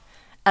sugar.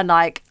 And,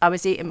 like, I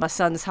was eating my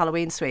son's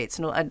Halloween sweets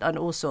and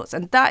all sorts.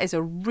 And that is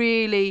a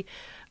really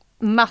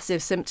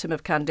massive symptom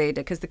of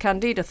Candida because the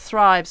Candida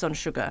thrives on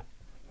sugar.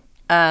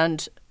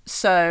 And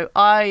so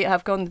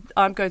I'm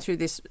going through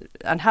this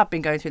and have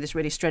been going through this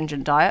really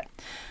stringent diet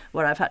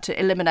where I've had to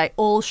eliminate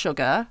all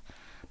sugar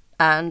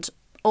and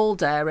all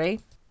dairy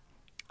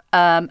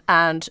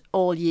and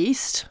all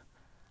yeast.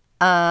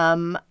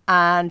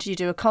 And you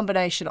do a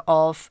combination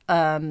of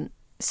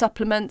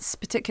supplements,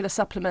 particular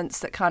supplements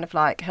that kind of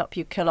like help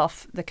you kill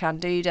off the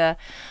Candida,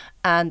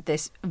 and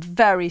this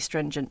very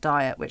stringent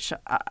diet, which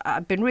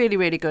I've been really,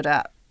 really good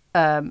at.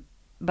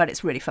 But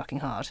it's really fucking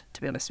hard, to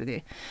be honest with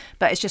you.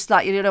 But it's just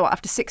like, you know what,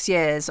 after 6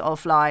 years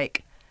of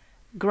like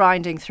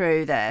grinding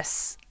through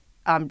this,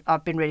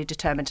 I've been really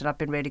determined and I've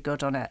been really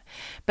good on it.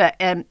 But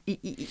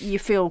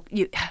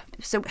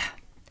so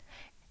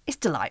it's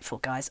delightful,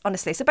 guys,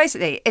 honestly. So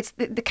basically, it's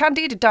the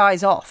Candida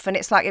dies off and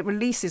it's like it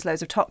releases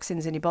loads of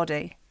toxins in your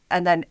body.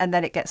 And then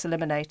it gets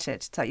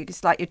eliminated. So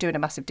it's like you're doing a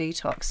massive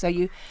detox. So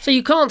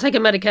you can't take a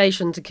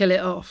medication to kill it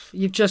off.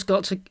 You've just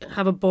got to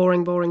have a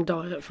boring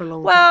diet for a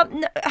long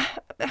time.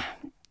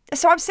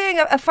 So I'm seeing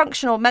a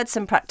functional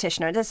medicine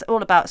practitioner, and it's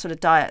all about sort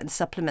of diet and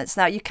supplements.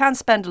 Now, you can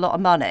spend a lot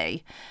of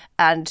money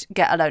and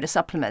get a load of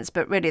supplements,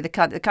 but really the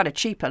kind of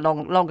cheaper,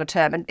 longer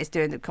term, and is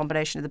doing the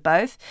combination of the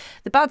both.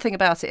 The bad thing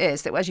about it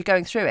is that as you're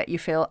going through it, you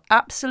feel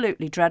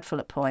absolutely dreadful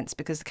at points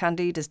because the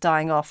Candida's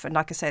dying off, and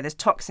like I say, there's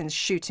toxins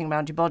shooting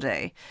around your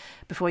body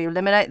before you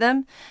eliminate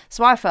them.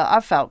 So I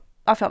felt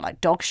like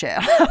dog shit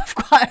on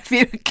quite a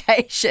few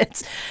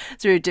occasions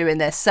through doing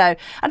this. So,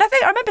 and I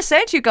remember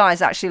saying to you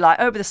guys actually, like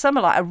over the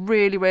summer, like I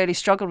really, really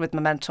struggled with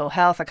my mental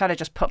health. I kind of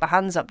just put my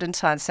hands up,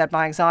 didn't I, and said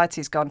my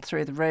anxiety's gone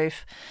through the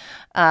roof.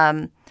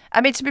 I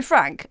mean, to be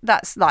frank,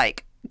 that's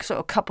like sort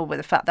of coupled with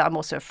the fact that I'm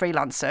also a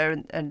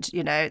freelancer and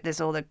you know,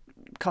 there's all the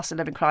cost of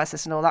living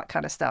crisis and all that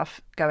kind of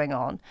stuff going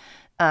on.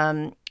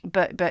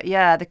 But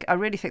yeah, I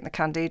really think the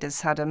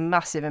Candida's had a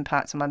massive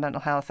impact on my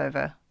mental health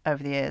over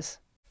the years.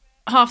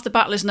 Half the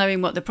battle is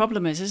knowing what the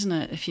problem is, isn't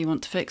it, if you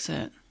want to fix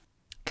it?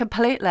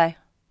 Completely.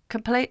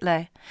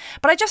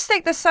 But I just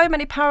think there's so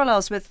many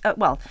parallels with,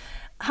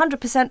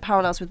 100%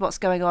 parallels with what's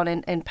going on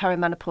in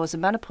perimenopause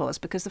and menopause,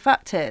 because the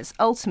fact is,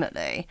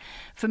 ultimately,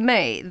 for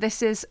me,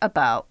 this is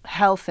about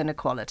health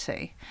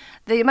inequality.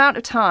 The amount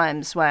of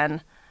times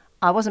when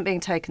I wasn't being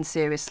taken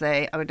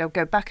seriously, I would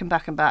go back and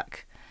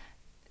back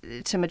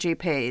to my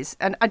GPs,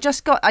 and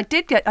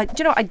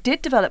I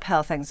did develop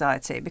health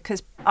anxiety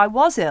because I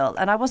was ill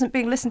and I wasn't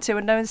being listened to,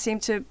 and no one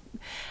seemed to.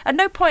 At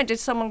no point did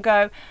someone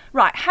go,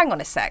 right, hang on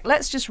a sec,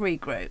 let's just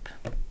regroup,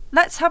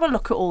 let's have a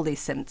look at all these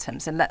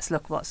symptoms and let's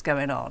look what's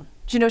going on.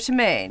 Do you know what I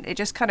mean? It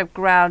just kind of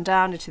ground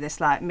down into this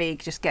like me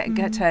just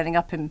turning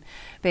up and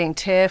being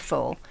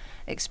tearful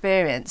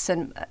experience,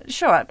 and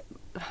sure,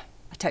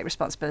 I take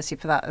responsibility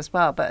for that as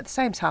well, but at the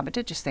same time I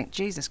did just think,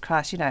 Jesus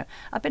Christ, you know,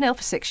 I've been ill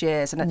for 6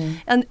 years,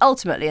 and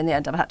ultimately in the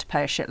end I've had to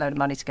pay a shitload of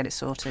money to get it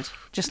sorted,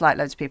 just like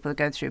loads of people are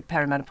going through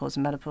perimenopause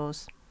and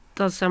menopause.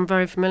 Does sound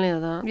very familiar,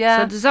 that.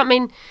 Yeah. So does that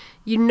mean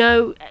you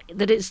know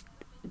that it's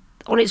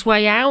on its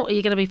way out? Are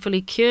you going to be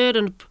fully cured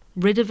and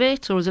rid of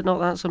it, or is it not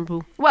that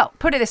simple? Well,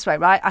 put it this way,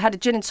 right? I had a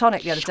gin and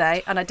tonic the other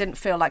day and I didn't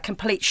feel like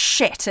complete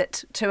shit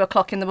at 2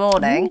 o'clock in the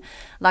morning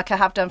like I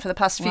have done for the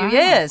past few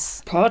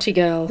years. Party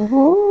girl.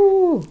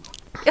 Ooh.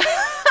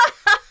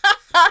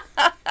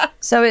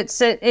 So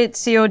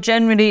it's you're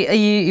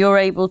generally you're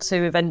able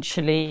to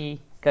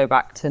eventually go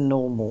back to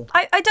normal?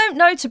 I don't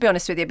know, to be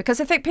honest with you,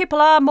 because I think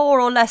people are more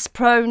or less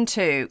prone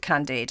to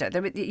candida.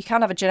 You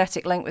can have a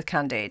genetic link with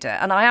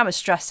candida, and I am a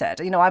stress head.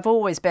 You know, I've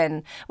always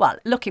been, well,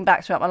 looking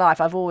back throughout my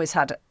life, I've always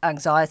had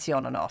anxiety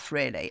on and off,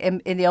 really.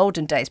 In the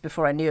olden days,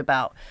 before I knew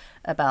about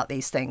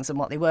these things and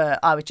what they were,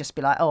 I would just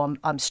be like, oh,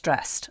 I'm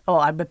stressed. Oh,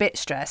 I'm a bit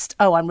stressed.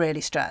 Oh, I'm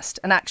really stressed.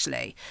 And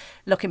actually,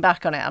 looking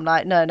back on it, I'm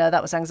like, no,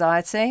 that was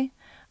anxiety.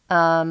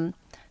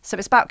 So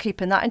it's about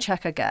keeping that in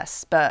check, I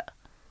guess. But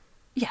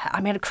yeah,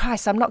 I mean,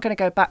 Christ, I'm not going to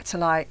go back to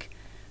like,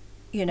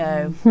 you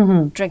know,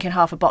 drinking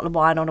half a bottle of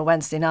wine on a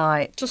Wednesday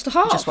night. Just a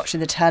half? Just watching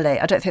the telly.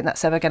 I don't think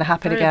that's ever going to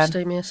happen Very again.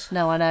 abstemious.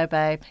 No, I know,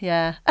 babe.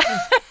 Yeah.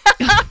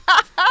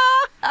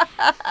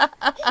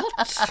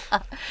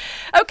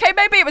 Okay,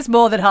 maybe it was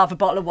more than half a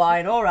bottle of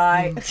wine. All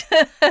right.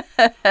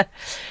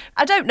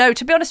 I don't know.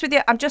 To be honest with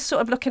you, I'm just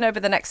sort of looking over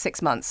the next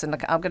 6 months, and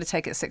I'm going to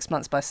take it 6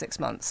 months by 6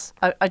 months.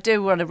 I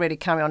do want to really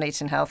carry on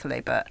eating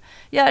healthily, but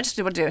yeah, I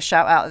just want to do a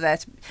shout out there.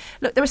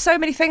 Look, there are so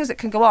many things that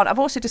can go on. I've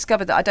also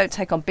discovered that I don't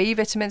take on B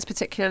vitamins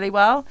particularly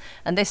well,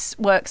 and this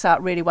works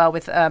out really well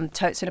with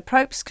Totes in a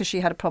Propes, because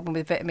she had a problem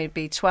with vitamin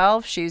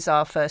B12. She's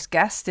our first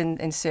guest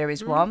in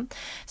series 1.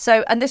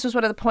 So, and this was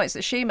one of the points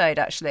that she made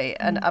actually,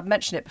 and I've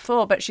mentioned it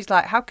before, but she's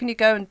like, how can you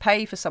go and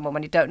pay for someone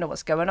when you don't know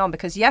what's going on?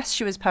 Because yes,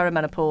 she was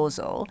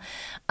perimenopausal,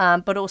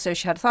 but also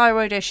she had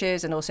thyroid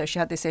issues, and also she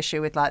had this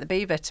issue with like the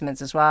B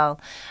vitamins as well.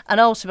 And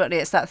ultimately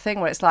it's that thing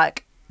where it's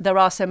like, there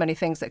are so many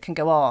things that can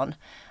go on,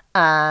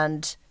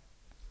 and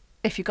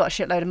if you've got a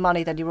shitload of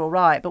money, then you're all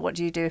right. But what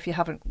do you do if you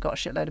haven't got a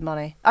shitload of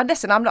money? And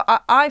listen,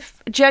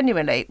 I've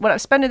genuinely, when I'm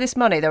spending this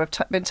money, there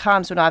have been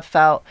times when I've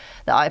felt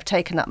that I've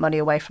taken that money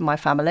away from my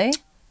family,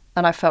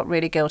 and I felt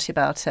really guilty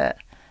about it.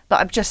 But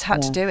I've just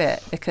had to do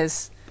it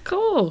because, of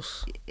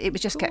course, it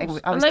was just getting. I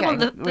and was they getting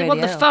want the, really they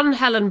want the ill. fun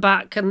Helen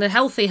back and the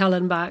healthy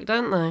Helen back,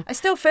 don't they? I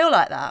still feel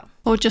like that.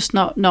 Or just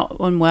not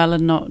unwell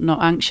and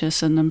not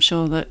anxious. And I'm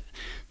sure that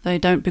they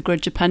don't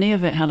begrudge a penny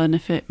of it, Helen,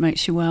 if it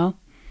makes you well.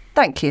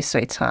 Thank you,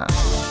 sweetheart.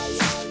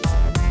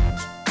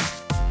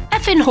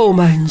 Effin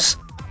hormones.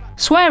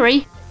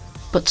 Sweary,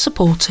 but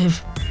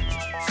supportive.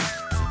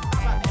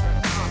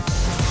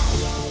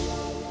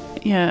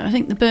 Yeah, I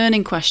think the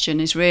burning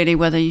question is really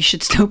whether you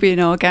should still be in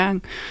our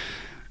gang.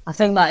 I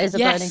think that is a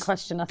Yes, burning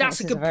question. I think that's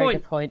this a is good a very point.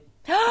 good point.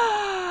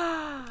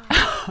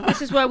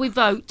 This is where we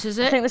vote, is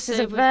it? I think this is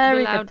So a we're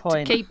very allowed good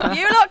point. to keep her.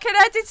 You lot can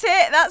edit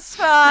it. That's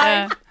fine.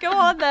 Yeah. Go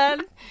on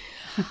then.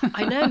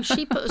 I know,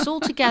 she put us all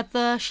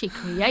together. She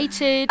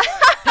created.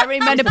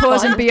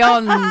 Perimenopause and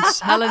beyond.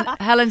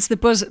 Helen's the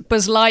Buzz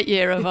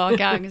Lightyear of our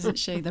gang, isn't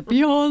she? The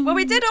beyond. Well,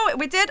 we did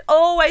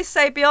always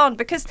say beyond,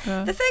 because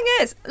the thing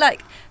is,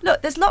 like,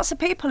 look, there's lots of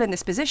people in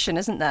this position,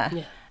 isn't there?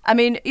 Yeah. I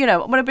mean, you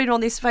know, when I've been on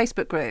these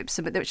Facebook groups,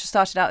 which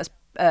started out as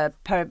and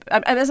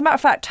as a matter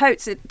of fact,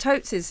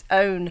 Totes'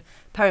 own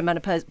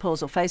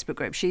perimenopausal Facebook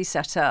group she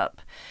set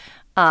up,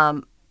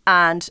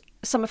 and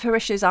some of her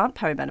issues aren't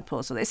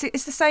perimenopausal.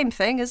 It's the same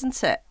thing,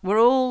 isn't it?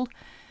 We're all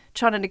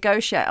trying to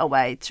negotiate our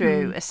way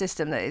through a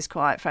system that is,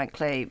 quite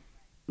frankly,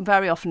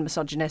 very often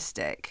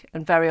misogynistic,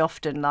 and very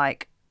often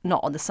like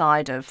not on the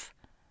side of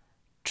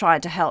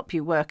trying to help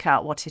you work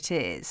out what it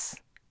is,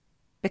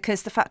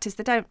 because the fact is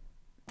they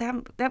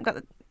haven't got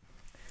the.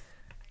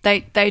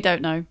 They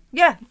don't know.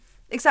 Yeah,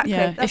 exactly.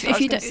 Yeah. That's what I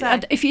was gonna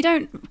say.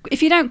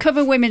 If you don't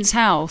cover women's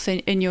health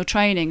in your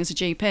training as a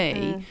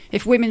GP,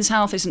 if women's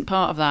health isn't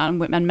part of that,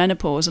 and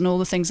menopause and all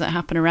the things that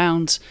happen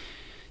around,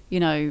 you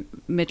know,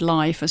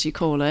 midlife as you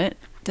call it,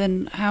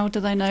 then how do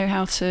they know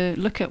how to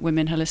look at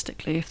women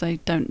holistically if they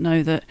don't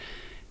know that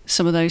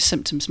some of those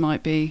symptoms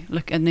might be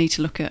need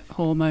to look at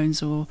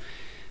hormones, or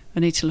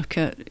need to look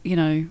at, you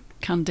know,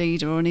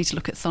 candida, or need to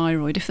look at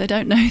thyroid? If they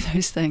don't know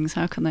those things,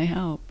 how can they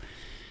help?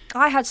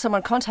 I had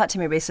someone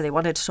contacting me recently,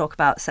 wanted to talk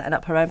about setting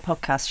up her own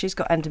podcast. She's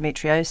got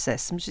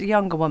endometriosis, and she's a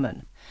younger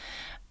woman,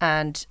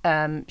 and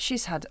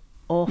she's had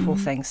awful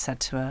things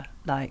said to her,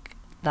 like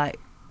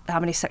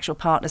how many sexual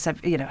partners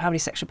have you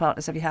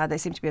had? They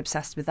seem to be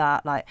obsessed with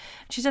that. Like,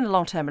 she's in a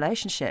long-term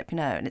relationship, you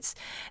know, and it's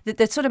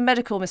the sort of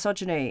medical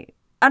misogyny.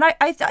 And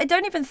I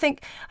don't even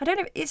think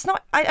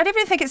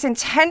it's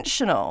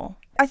intentional.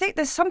 I think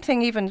there's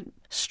something even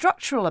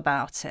structural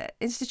about it,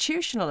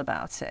 institutional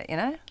about it, you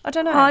know? I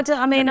don't know.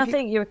 I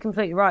think you're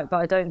completely right, but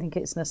I don't think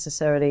it's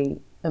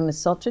necessarily a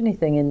misogyny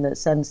thing, in the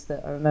sense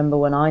that I remember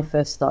when I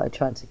first started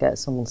trying to get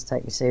someone to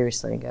take me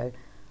seriously and go,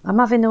 I'm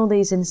having all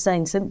these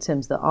insane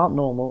symptoms that aren't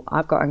normal.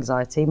 I've got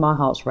anxiety, my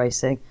heart's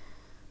racing,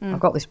 I've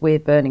got this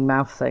weird burning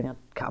mouth thing.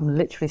 I'm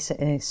literally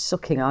sitting here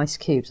sucking ice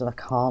cubes and I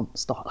can't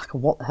stop. Like,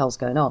 what the hell's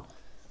going on?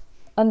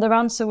 And their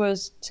answer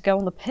was to go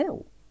on the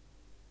pill.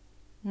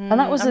 And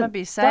that was I remember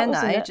you saying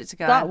that ages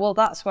ago.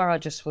 That's where I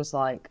just was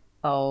like,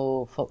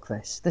 oh, fuck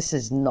this. This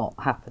is not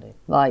happening.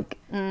 Like,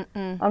 I'm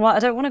like, I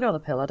don't want to go on the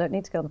pill. I don't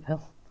need to go on the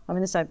pill. I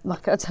mean, I don't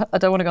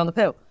want to go on the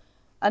pill.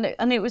 And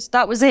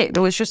that was it.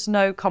 There was just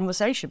no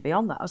conversation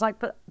beyond that. I was like,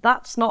 but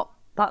that's not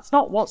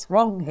what's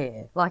wrong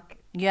here. Like,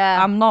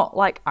 yeah, I'm not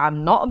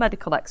a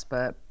medical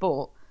expert,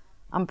 but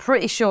I'm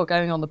pretty sure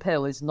going on the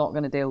pill is not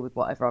going to deal with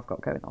whatever I've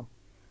got going on.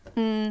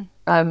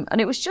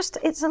 And it was just,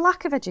 it's a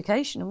lack of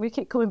education, and we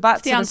keep coming back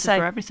It's the to the answer same.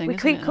 for everything, We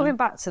isn't keep it, coming though?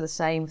 back to the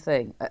same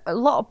thing. A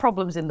lot of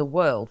problems in the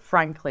world,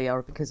 frankly,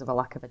 are because of a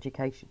lack of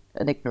education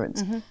and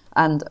ignorance.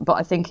 But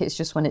I think it's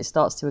just when it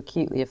starts to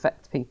acutely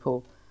affect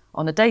people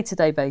on a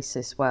day-to-day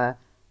basis, where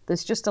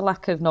there's just a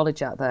lack of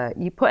knowledge out there.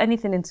 You put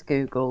anything into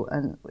Google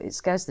and it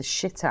scares the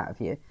shit out of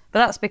you. But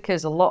that's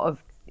because a lot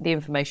of the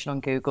information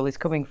on Google is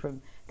coming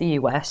from the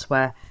US,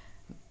 where,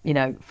 you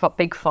know,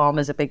 big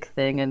pharma's a big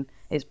thing, and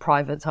it's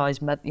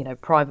privatized,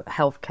 private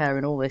healthcare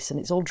and all this, and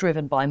it's all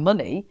driven by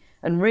money.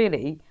 And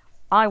really,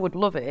 I would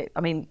love it.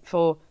 I mean,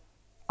 the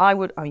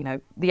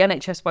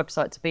NHS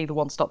website to be the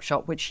one-stop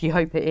shop, which you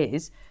hope it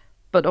is,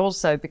 but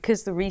also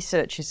because the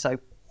research is so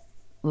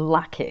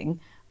lacking,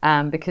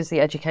 because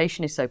the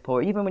education is so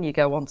poor. Even when you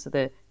go onto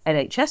the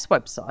NHS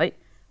website,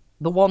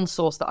 the one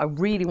source that I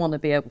really want to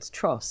be able to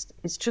trust,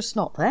 it's just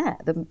not there.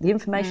 The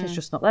information is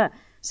just not there.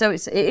 So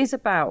it is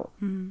about,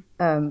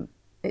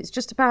 it's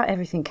just about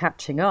everything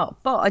catching up.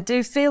 But I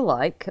do feel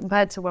like,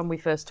 compared to when we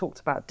first talked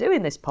about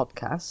doing this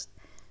podcast,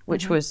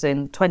 which was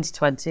in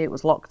 2020, it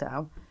was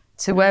lockdown,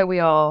 to where we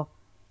are,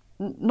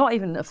 not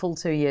even a full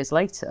 2 years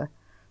later,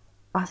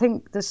 I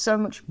think there's so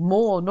much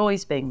more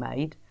noise being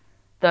made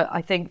that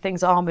I think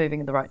things are moving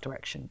in the right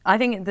direction. I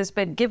think there's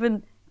been,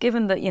 given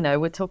that, you know,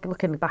 we're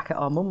looking back at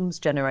our mum's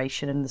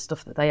generation and the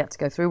stuff that they had to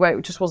go through, where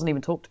it just wasn't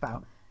even talked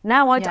about.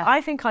 Now I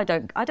don't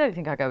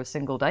think I go a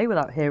single day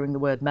without hearing the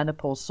word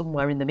menopause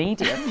somewhere in the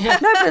media. No,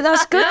 but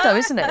that's good though,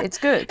 isn't it? It's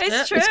good.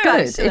 It's true, It's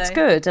good. actually. It's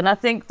good. And I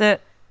think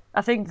that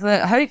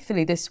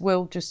hopefully this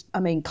will just, I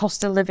mean,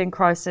 cost of living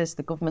crisis,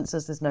 the government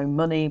says there's no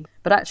money,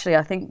 but actually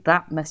I think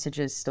that message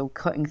is still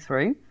cutting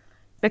through,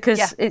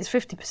 because it's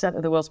 50%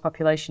 of the world's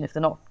population, if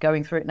they're not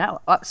going through it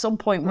now, at some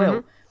point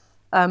will.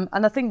 And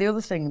I think the other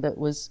thing that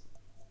was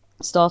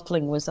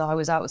startling was I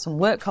was out with some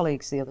work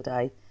colleagues the other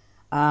day.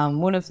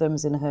 One of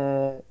them's in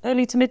her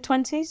early to mid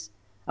 20s,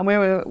 and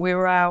we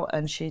were out,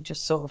 and she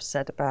just sort of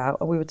said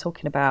about, we were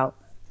talking about,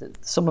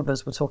 some of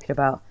us were talking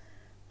about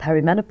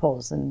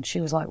perimenopause, and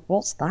she was like,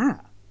 "What's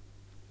that?"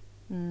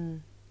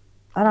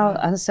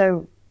 And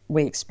so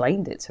we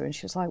explained it to her, and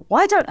she was like,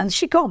 "Why don't?" And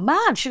she got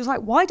mad. She was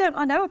like, "Why don't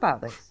I know about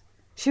this?"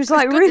 She was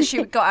like, good that really.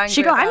 she got angry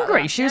She got about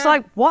angry. that. She was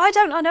like, "Why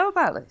don't I know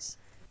about this?"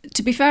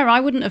 To be fair, I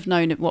wouldn't have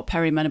known what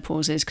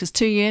perimenopause is, because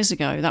 2 years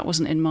ago that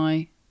wasn't in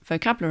my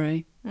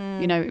vocabulary.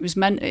 You know, it was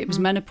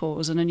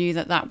menopause, and I knew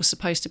that was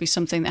supposed to be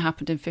something that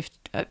happened in your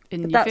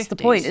 50s. That's the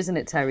point, isn't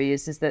it, Terry?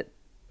 Is that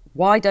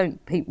why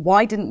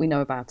didn't we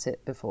know about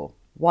it before?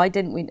 Why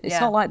didn't we? It's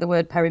not like the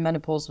word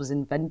perimenopause was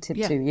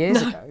invented 2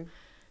 years ago.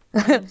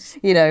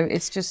 You know,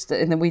 it's just,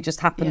 and then we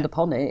just happened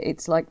upon it.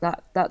 It's like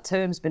that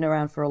term's been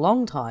around for a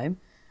long time.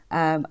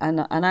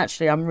 And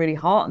actually, I'm really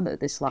heartened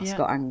that this lass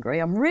got angry.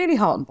 I'm really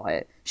heartened by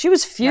it. She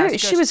was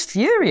furious. She was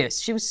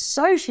furious. She was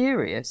so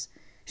furious.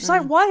 She's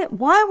like, why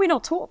are we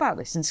not taught about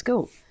this in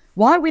school?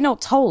 Why are we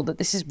not told that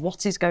this is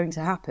what is going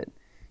to happen?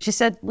 She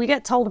said, we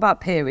get told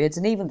about periods,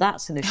 and even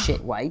that's in a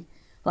shit way.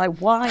 Like,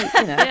 why,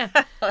 you know?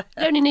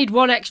 You only need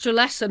one extra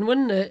lesson,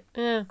 wouldn't it?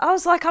 Yeah. I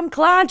was like, I'm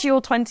glad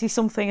you're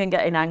 20-something and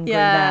getting angry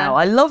now.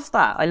 I love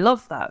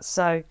that.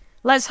 So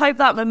let's hope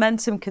that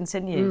momentum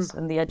continues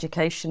and the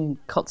education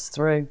cuts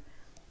through.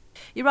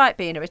 You're right,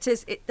 Bina.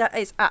 That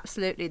is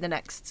absolutely the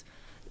next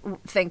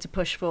thing to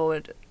push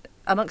forward,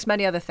 amongst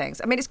many other things.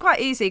 I mean, it's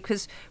quite easy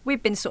because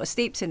we've been sort of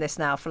steeped in this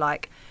now for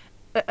like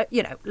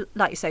you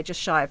say, just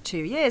shy of 2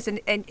 years. And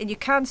you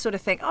can sort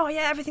of think, oh,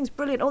 yeah, everything's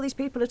brilliant. All these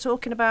people are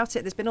talking about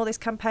it. There's been all this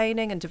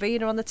campaigning and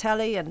Davina on the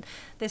telly and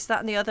this, that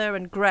and the other,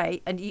 and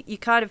great. And you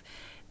kind of...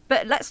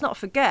 But let's not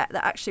forget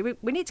that actually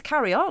we need to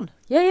carry on.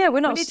 Yeah,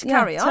 we need to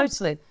carry on.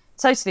 Totally.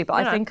 But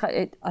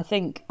I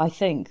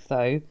think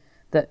though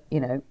that, you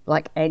know,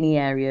 like any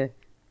area,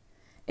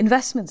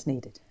 investment's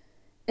needed.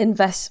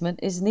 Investment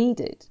is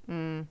needed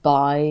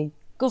by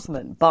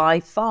government, by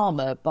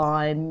pharma,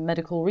 by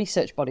medical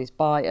research bodies,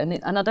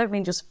 and I don't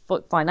mean just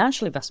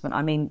financial investment.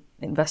 I mean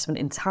investment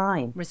in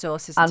time,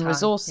 resources,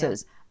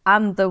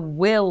 and the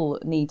will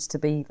needs to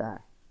be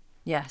there.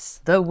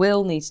 Yes, the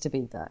will needs to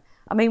be there.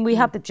 I mean, we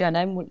had the Gen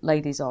M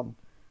ladies on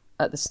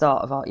at the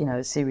start of our, you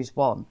know, series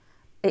 1.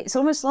 It's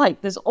almost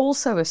like there's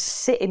also a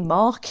sitting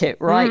market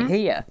right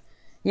here.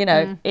 You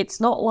know, it's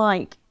not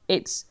like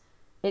it's,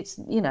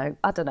 you know,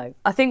 I don't know.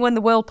 I think when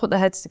the world put their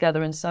heads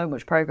together and so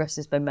much progress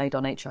has been made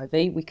on HIV,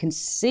 we can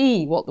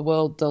see what the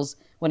world does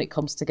when it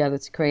comes together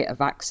to create a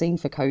vaccine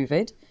for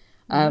COVID.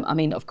 I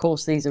mean, of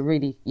course, these are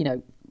really, you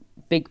know,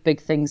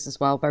 big things as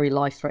well, very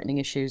life-threatening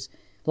issues,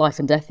 life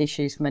and death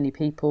issues for many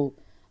people.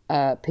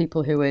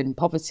 People who are in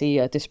poverty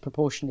are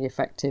disproportionately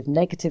affected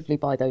negatively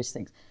by those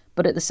things.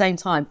 But at the same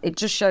time, it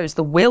just shows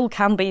the will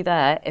can be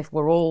there if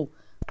we're all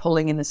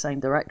pulling in the same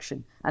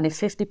direction. And if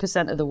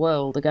 50% of the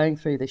world are going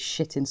through this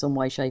shit in some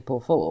way, shape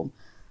or form,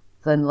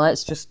 then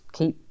let's just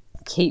keep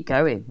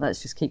going.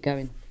 Let's just keep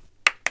going.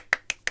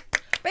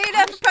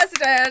 Bina for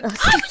president.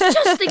 I was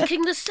just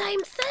thinking the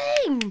same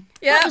thing.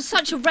 Yeah. That was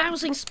such a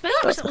rousing speech.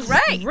 That was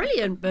great.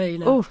 Brilliant,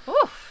 Bina.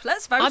 Oof,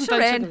 let's vote I'm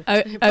her in.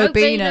 voting. Oh,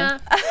 Bina.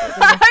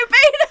 Oh,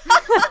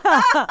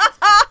 Bina.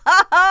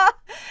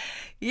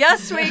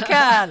 Yes, we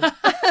can.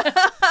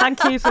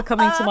 Thank you for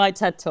coming to my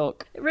TED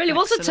Talk. It really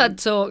was a TED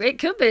Talk. It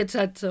could be a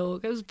TED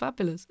Talk. It was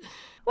fabulous.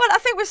 Well, I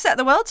think we've set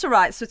the world to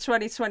rights for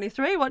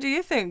 2023. What do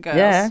you think, girls?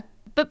 Yeah.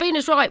 But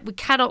Bina's right. We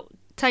cannot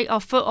take our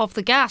foot off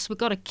the gas. We've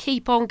got to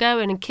keep on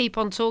going and keep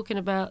on talking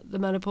about the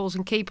menopause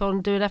and keep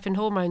on doing effing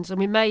hormones. And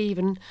we may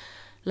even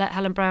let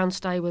Helen Brown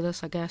stay with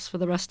us, I guess, for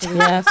the rest of the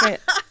Yeah,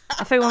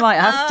 I think we might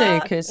have to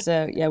because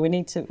we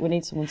need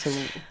someone to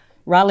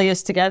rally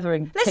us together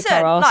and kick Listen,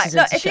 our asses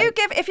look, into shape.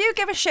 if you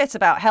give a shit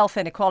about health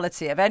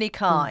inequality of any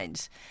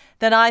kind,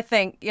 then I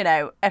think,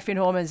 effing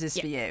hormones is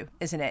for you,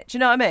 isn't it? Do you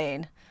know what I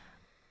mean?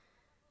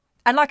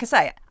 And like I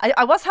say,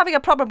 I was having a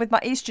problem with my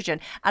estrogen,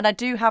 and I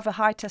do have a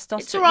high testosterone.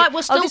 It's all right.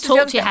 We'll still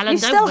talk to you, Helen. You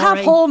Don't still have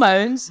worry.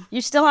 hormones.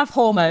 You still have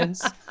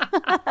hormones.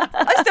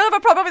 I still have a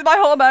problem with my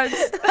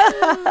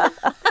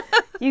hormones.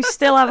 You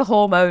still have a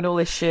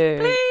hormonal issue.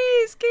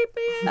 Please keep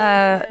me in.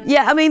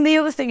 Yeah, I mean, the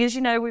other thing is,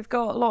 we've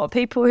got a lot of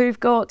people who've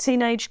got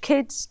teenage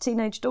kids,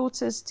 teenage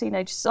daughters,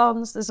 teenage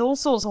sons. There's all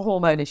sorts of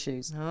hormone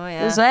issues. Oh,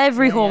 yeah. There's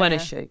every hormone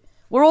issue.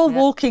 We're all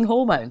walking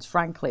hormones,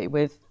 frankly,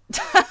 with,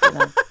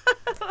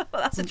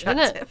 Well, that's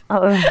attractive. I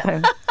don't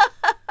know.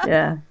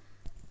 Yeah.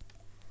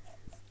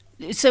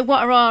 So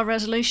what are our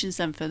resolutions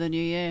then for the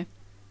new year?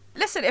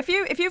 Listen, if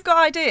you've got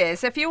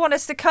ideas, if you want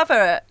us to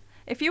cover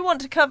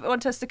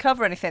us to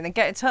cover anything, then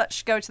get in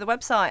touch. Go to the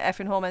website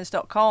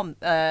effinghormones.com.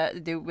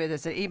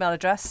 There's an email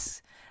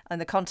address and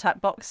the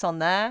contact box on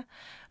there.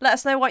 Let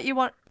us know what you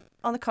want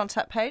on the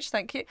contact page.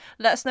 Thank you.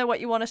 Let us know what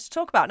you want us to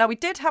talk about. Now, we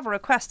did have a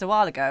request a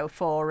while ago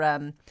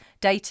for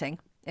dating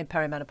in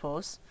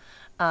perimenopause.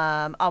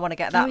 I want to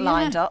get that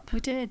lined up.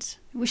 We did.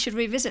 We should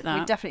revisit that.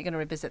 We're definitely going to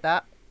revisit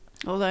that.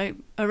 Although,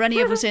 are any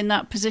of us in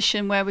that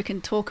position where we can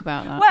talk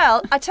about that?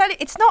 Well, I tell you,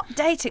 it's not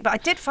dating, but I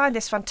did find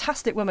this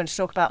fantastic woman to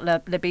talk about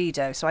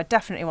libido, so I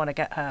definitely want to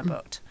get her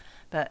booked.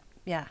 But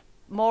yeah,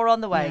 more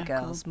on the way, Yeah,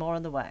 girls. cool. More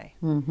on the way.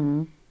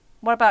 Mm-hmm.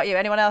 What about you?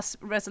 Anyone else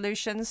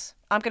resolutions?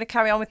 I'm going to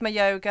carry on with my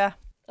yoga.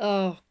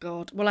 Oh,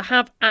 God. Well, I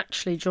have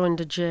actually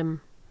joined a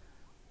gym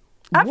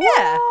Have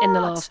you? in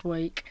the last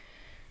week.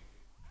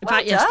 In Well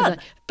fact, yesterday. done.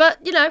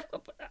 But,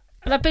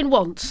 and I've been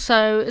once,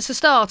 so it's a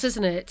start,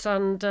 isn't it?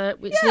 And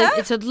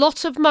it's a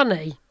lot of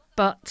money.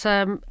 But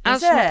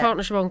as my it?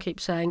 partner Siobhan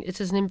keeps saying,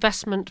 it is an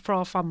investment for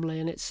our family,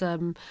 and it's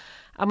and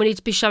we need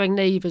to be showing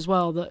Neve as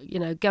well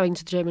that going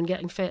to the gym and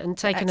getting fit and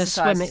taking a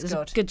Exercise swim. is It's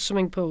good. a good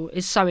swimming pool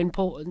is so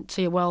important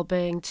to your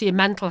well-being, to your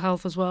mental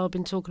health as well. I've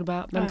been talking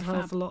about mental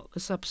health a lot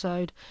this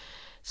episode.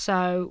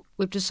 So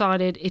we've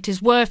decided it is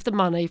worth the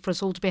money for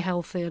us all to be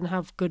healthy and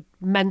have good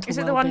mental Is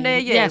it well-being. the one near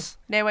you? Yes.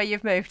 Near where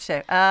you've moved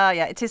to?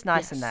 Yeah, it is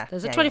nice Yes. in there.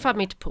 There's a Yeah,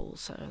 25-metre pool,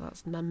 so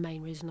that's the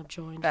main reason I've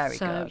joined. Very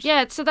so, good.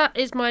 Yeah, so that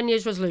is my New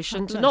Year's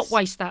resolution, to not Fabulous.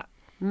 waste that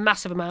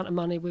massive amount of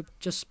money we've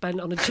just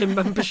spent on a gym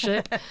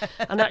membership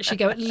and actually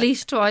go at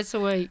least twice a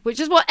week, which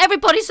is what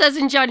everybody says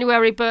in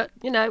January, but,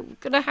 we're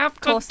going to have to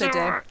course they do.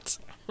 it.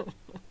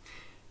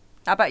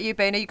 How about you,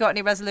 Bina? You got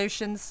any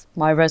resolutions?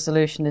 My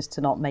resolution is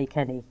to not make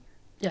any.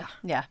 Yeah,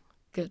 Yeah.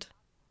 good.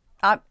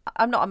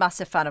 I'm not a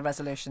massive fan of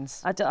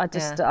resolutions. I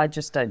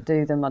just don't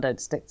do them. I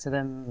don't stick to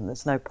them.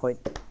 There's no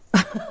point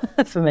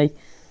for me.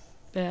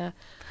 Yeah.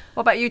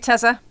 What about you,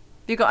 Tessa? Have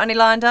you got any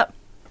lined up?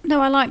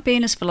 No, I like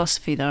Bina's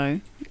philosophy though,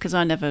 because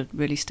I never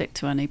really stick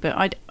to any. But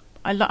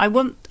I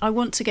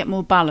want to get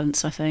more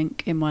balance, I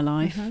think, in my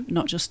life,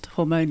 not just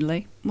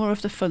hormonally. More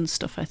of the fun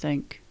stuff, I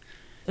think.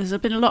 There's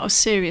been a lot of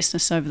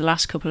seriousness over the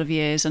last couple of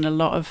years, and a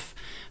lot of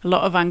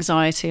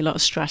anxiety, a lot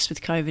of stress with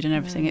COVID and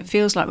everything. It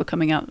feels like we're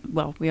coming out.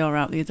 Well, we are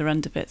out the other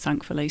end of it,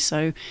 thankfully.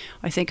 So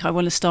I think I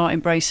want to start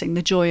embracing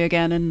the joy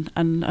again,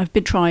 and I've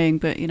been trying,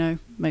 but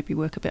maybe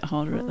work a bit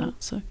harder at that.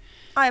 So.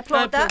 I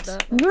applaud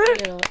that.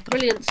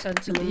 Brilliant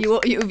sentiment. You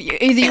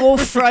either you all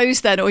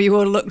froze then, or you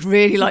all looked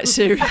really like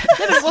serious. Yeah,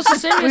 but it was a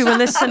serious. We were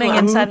listening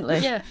intently.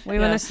 Yeah. We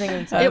were listening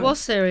intently. It was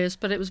serious,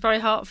 but it was very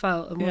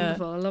heartfelt and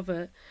wonderful. I love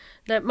it.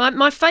 Now,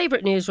 my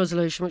favourite New Year's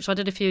resolution, which I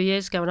did a few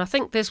years ago, and I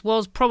think this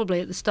was probably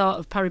at the start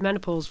of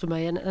perimenopause for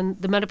me,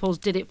 and the menopause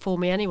did it for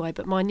me anyway,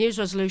 but my New Year's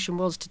resolution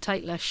was to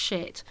take less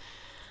shit.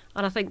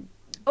 And I think,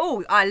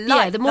 Oh, I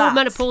like the more that.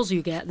 menopause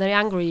you get, the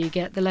angrier you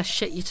get, the less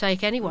shit you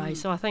take anyway.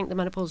 So I think the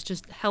menopause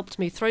just helped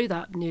me through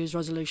that New Year's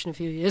resolution a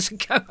few years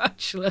ago,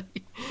 actually.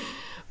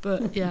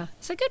 But yeah,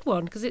 it's a good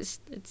one because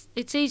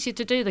it's easier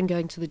to do than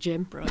going to the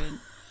gym. Brilliant.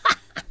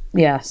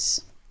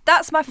 Yes.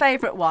 That's my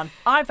favourite one.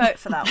 I vote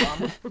for that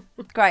one.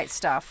 Great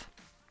stuff.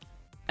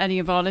 Any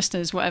of our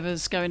listeners,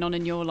 whatever's going on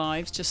in your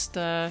lives, just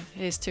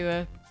here's to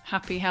a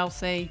happy,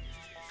 healthy,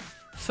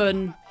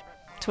 fun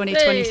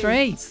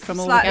 2023 from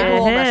all the Slightly gang.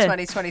 warmer Yeah.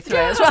 2023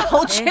 as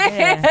well.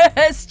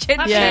 Cheers. Chin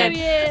Happy chin. New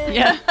Year!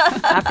 Yeah.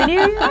 Happy New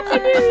Year.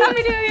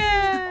 Happy New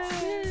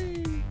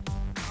Year.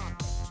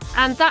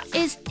 And that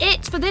is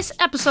it for this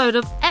episode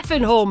of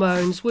Effin'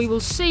 Hormones. We will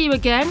see you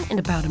again in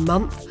about a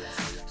month.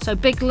 So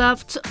big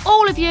love to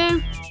all of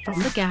you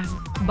from the gang.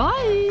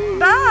 Bye.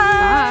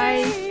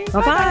 Bye. Bye.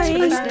 Bye-bye. Thanks for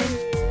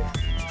listening.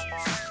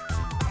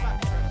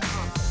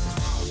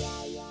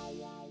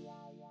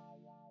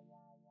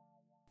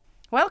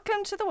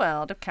 Welcome to the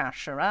world of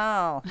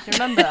Casserole. Do you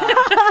remember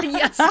that?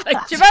 Yes, I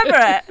Do you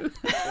remember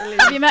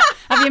it?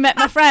 Have you met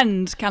my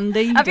friend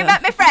Candida? Have you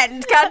met my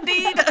friend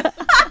Candida?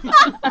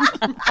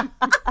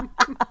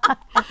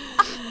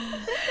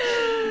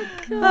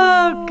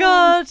 Oh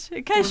God!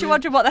 In case you're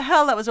wondering what the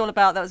hell that was all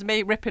about, that was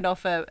me ripping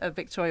off a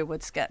Victoria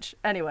Wood sketch.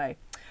 Anyway,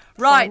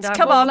 right, Find out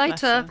come more on.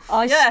 later.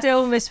 I Yeah.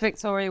 still miss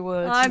Victoria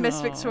Wood. I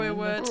miss Victoria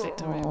Wood.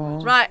 Victoria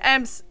Wood. Right,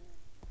 Ems,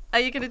 are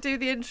you going to do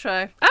the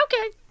intro?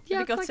 Okay. Yeah,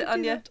 Have you got I it can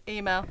on do your that.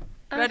 email?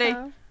 I Ready?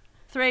 have.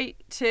 3,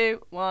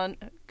 2, 1,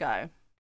 go.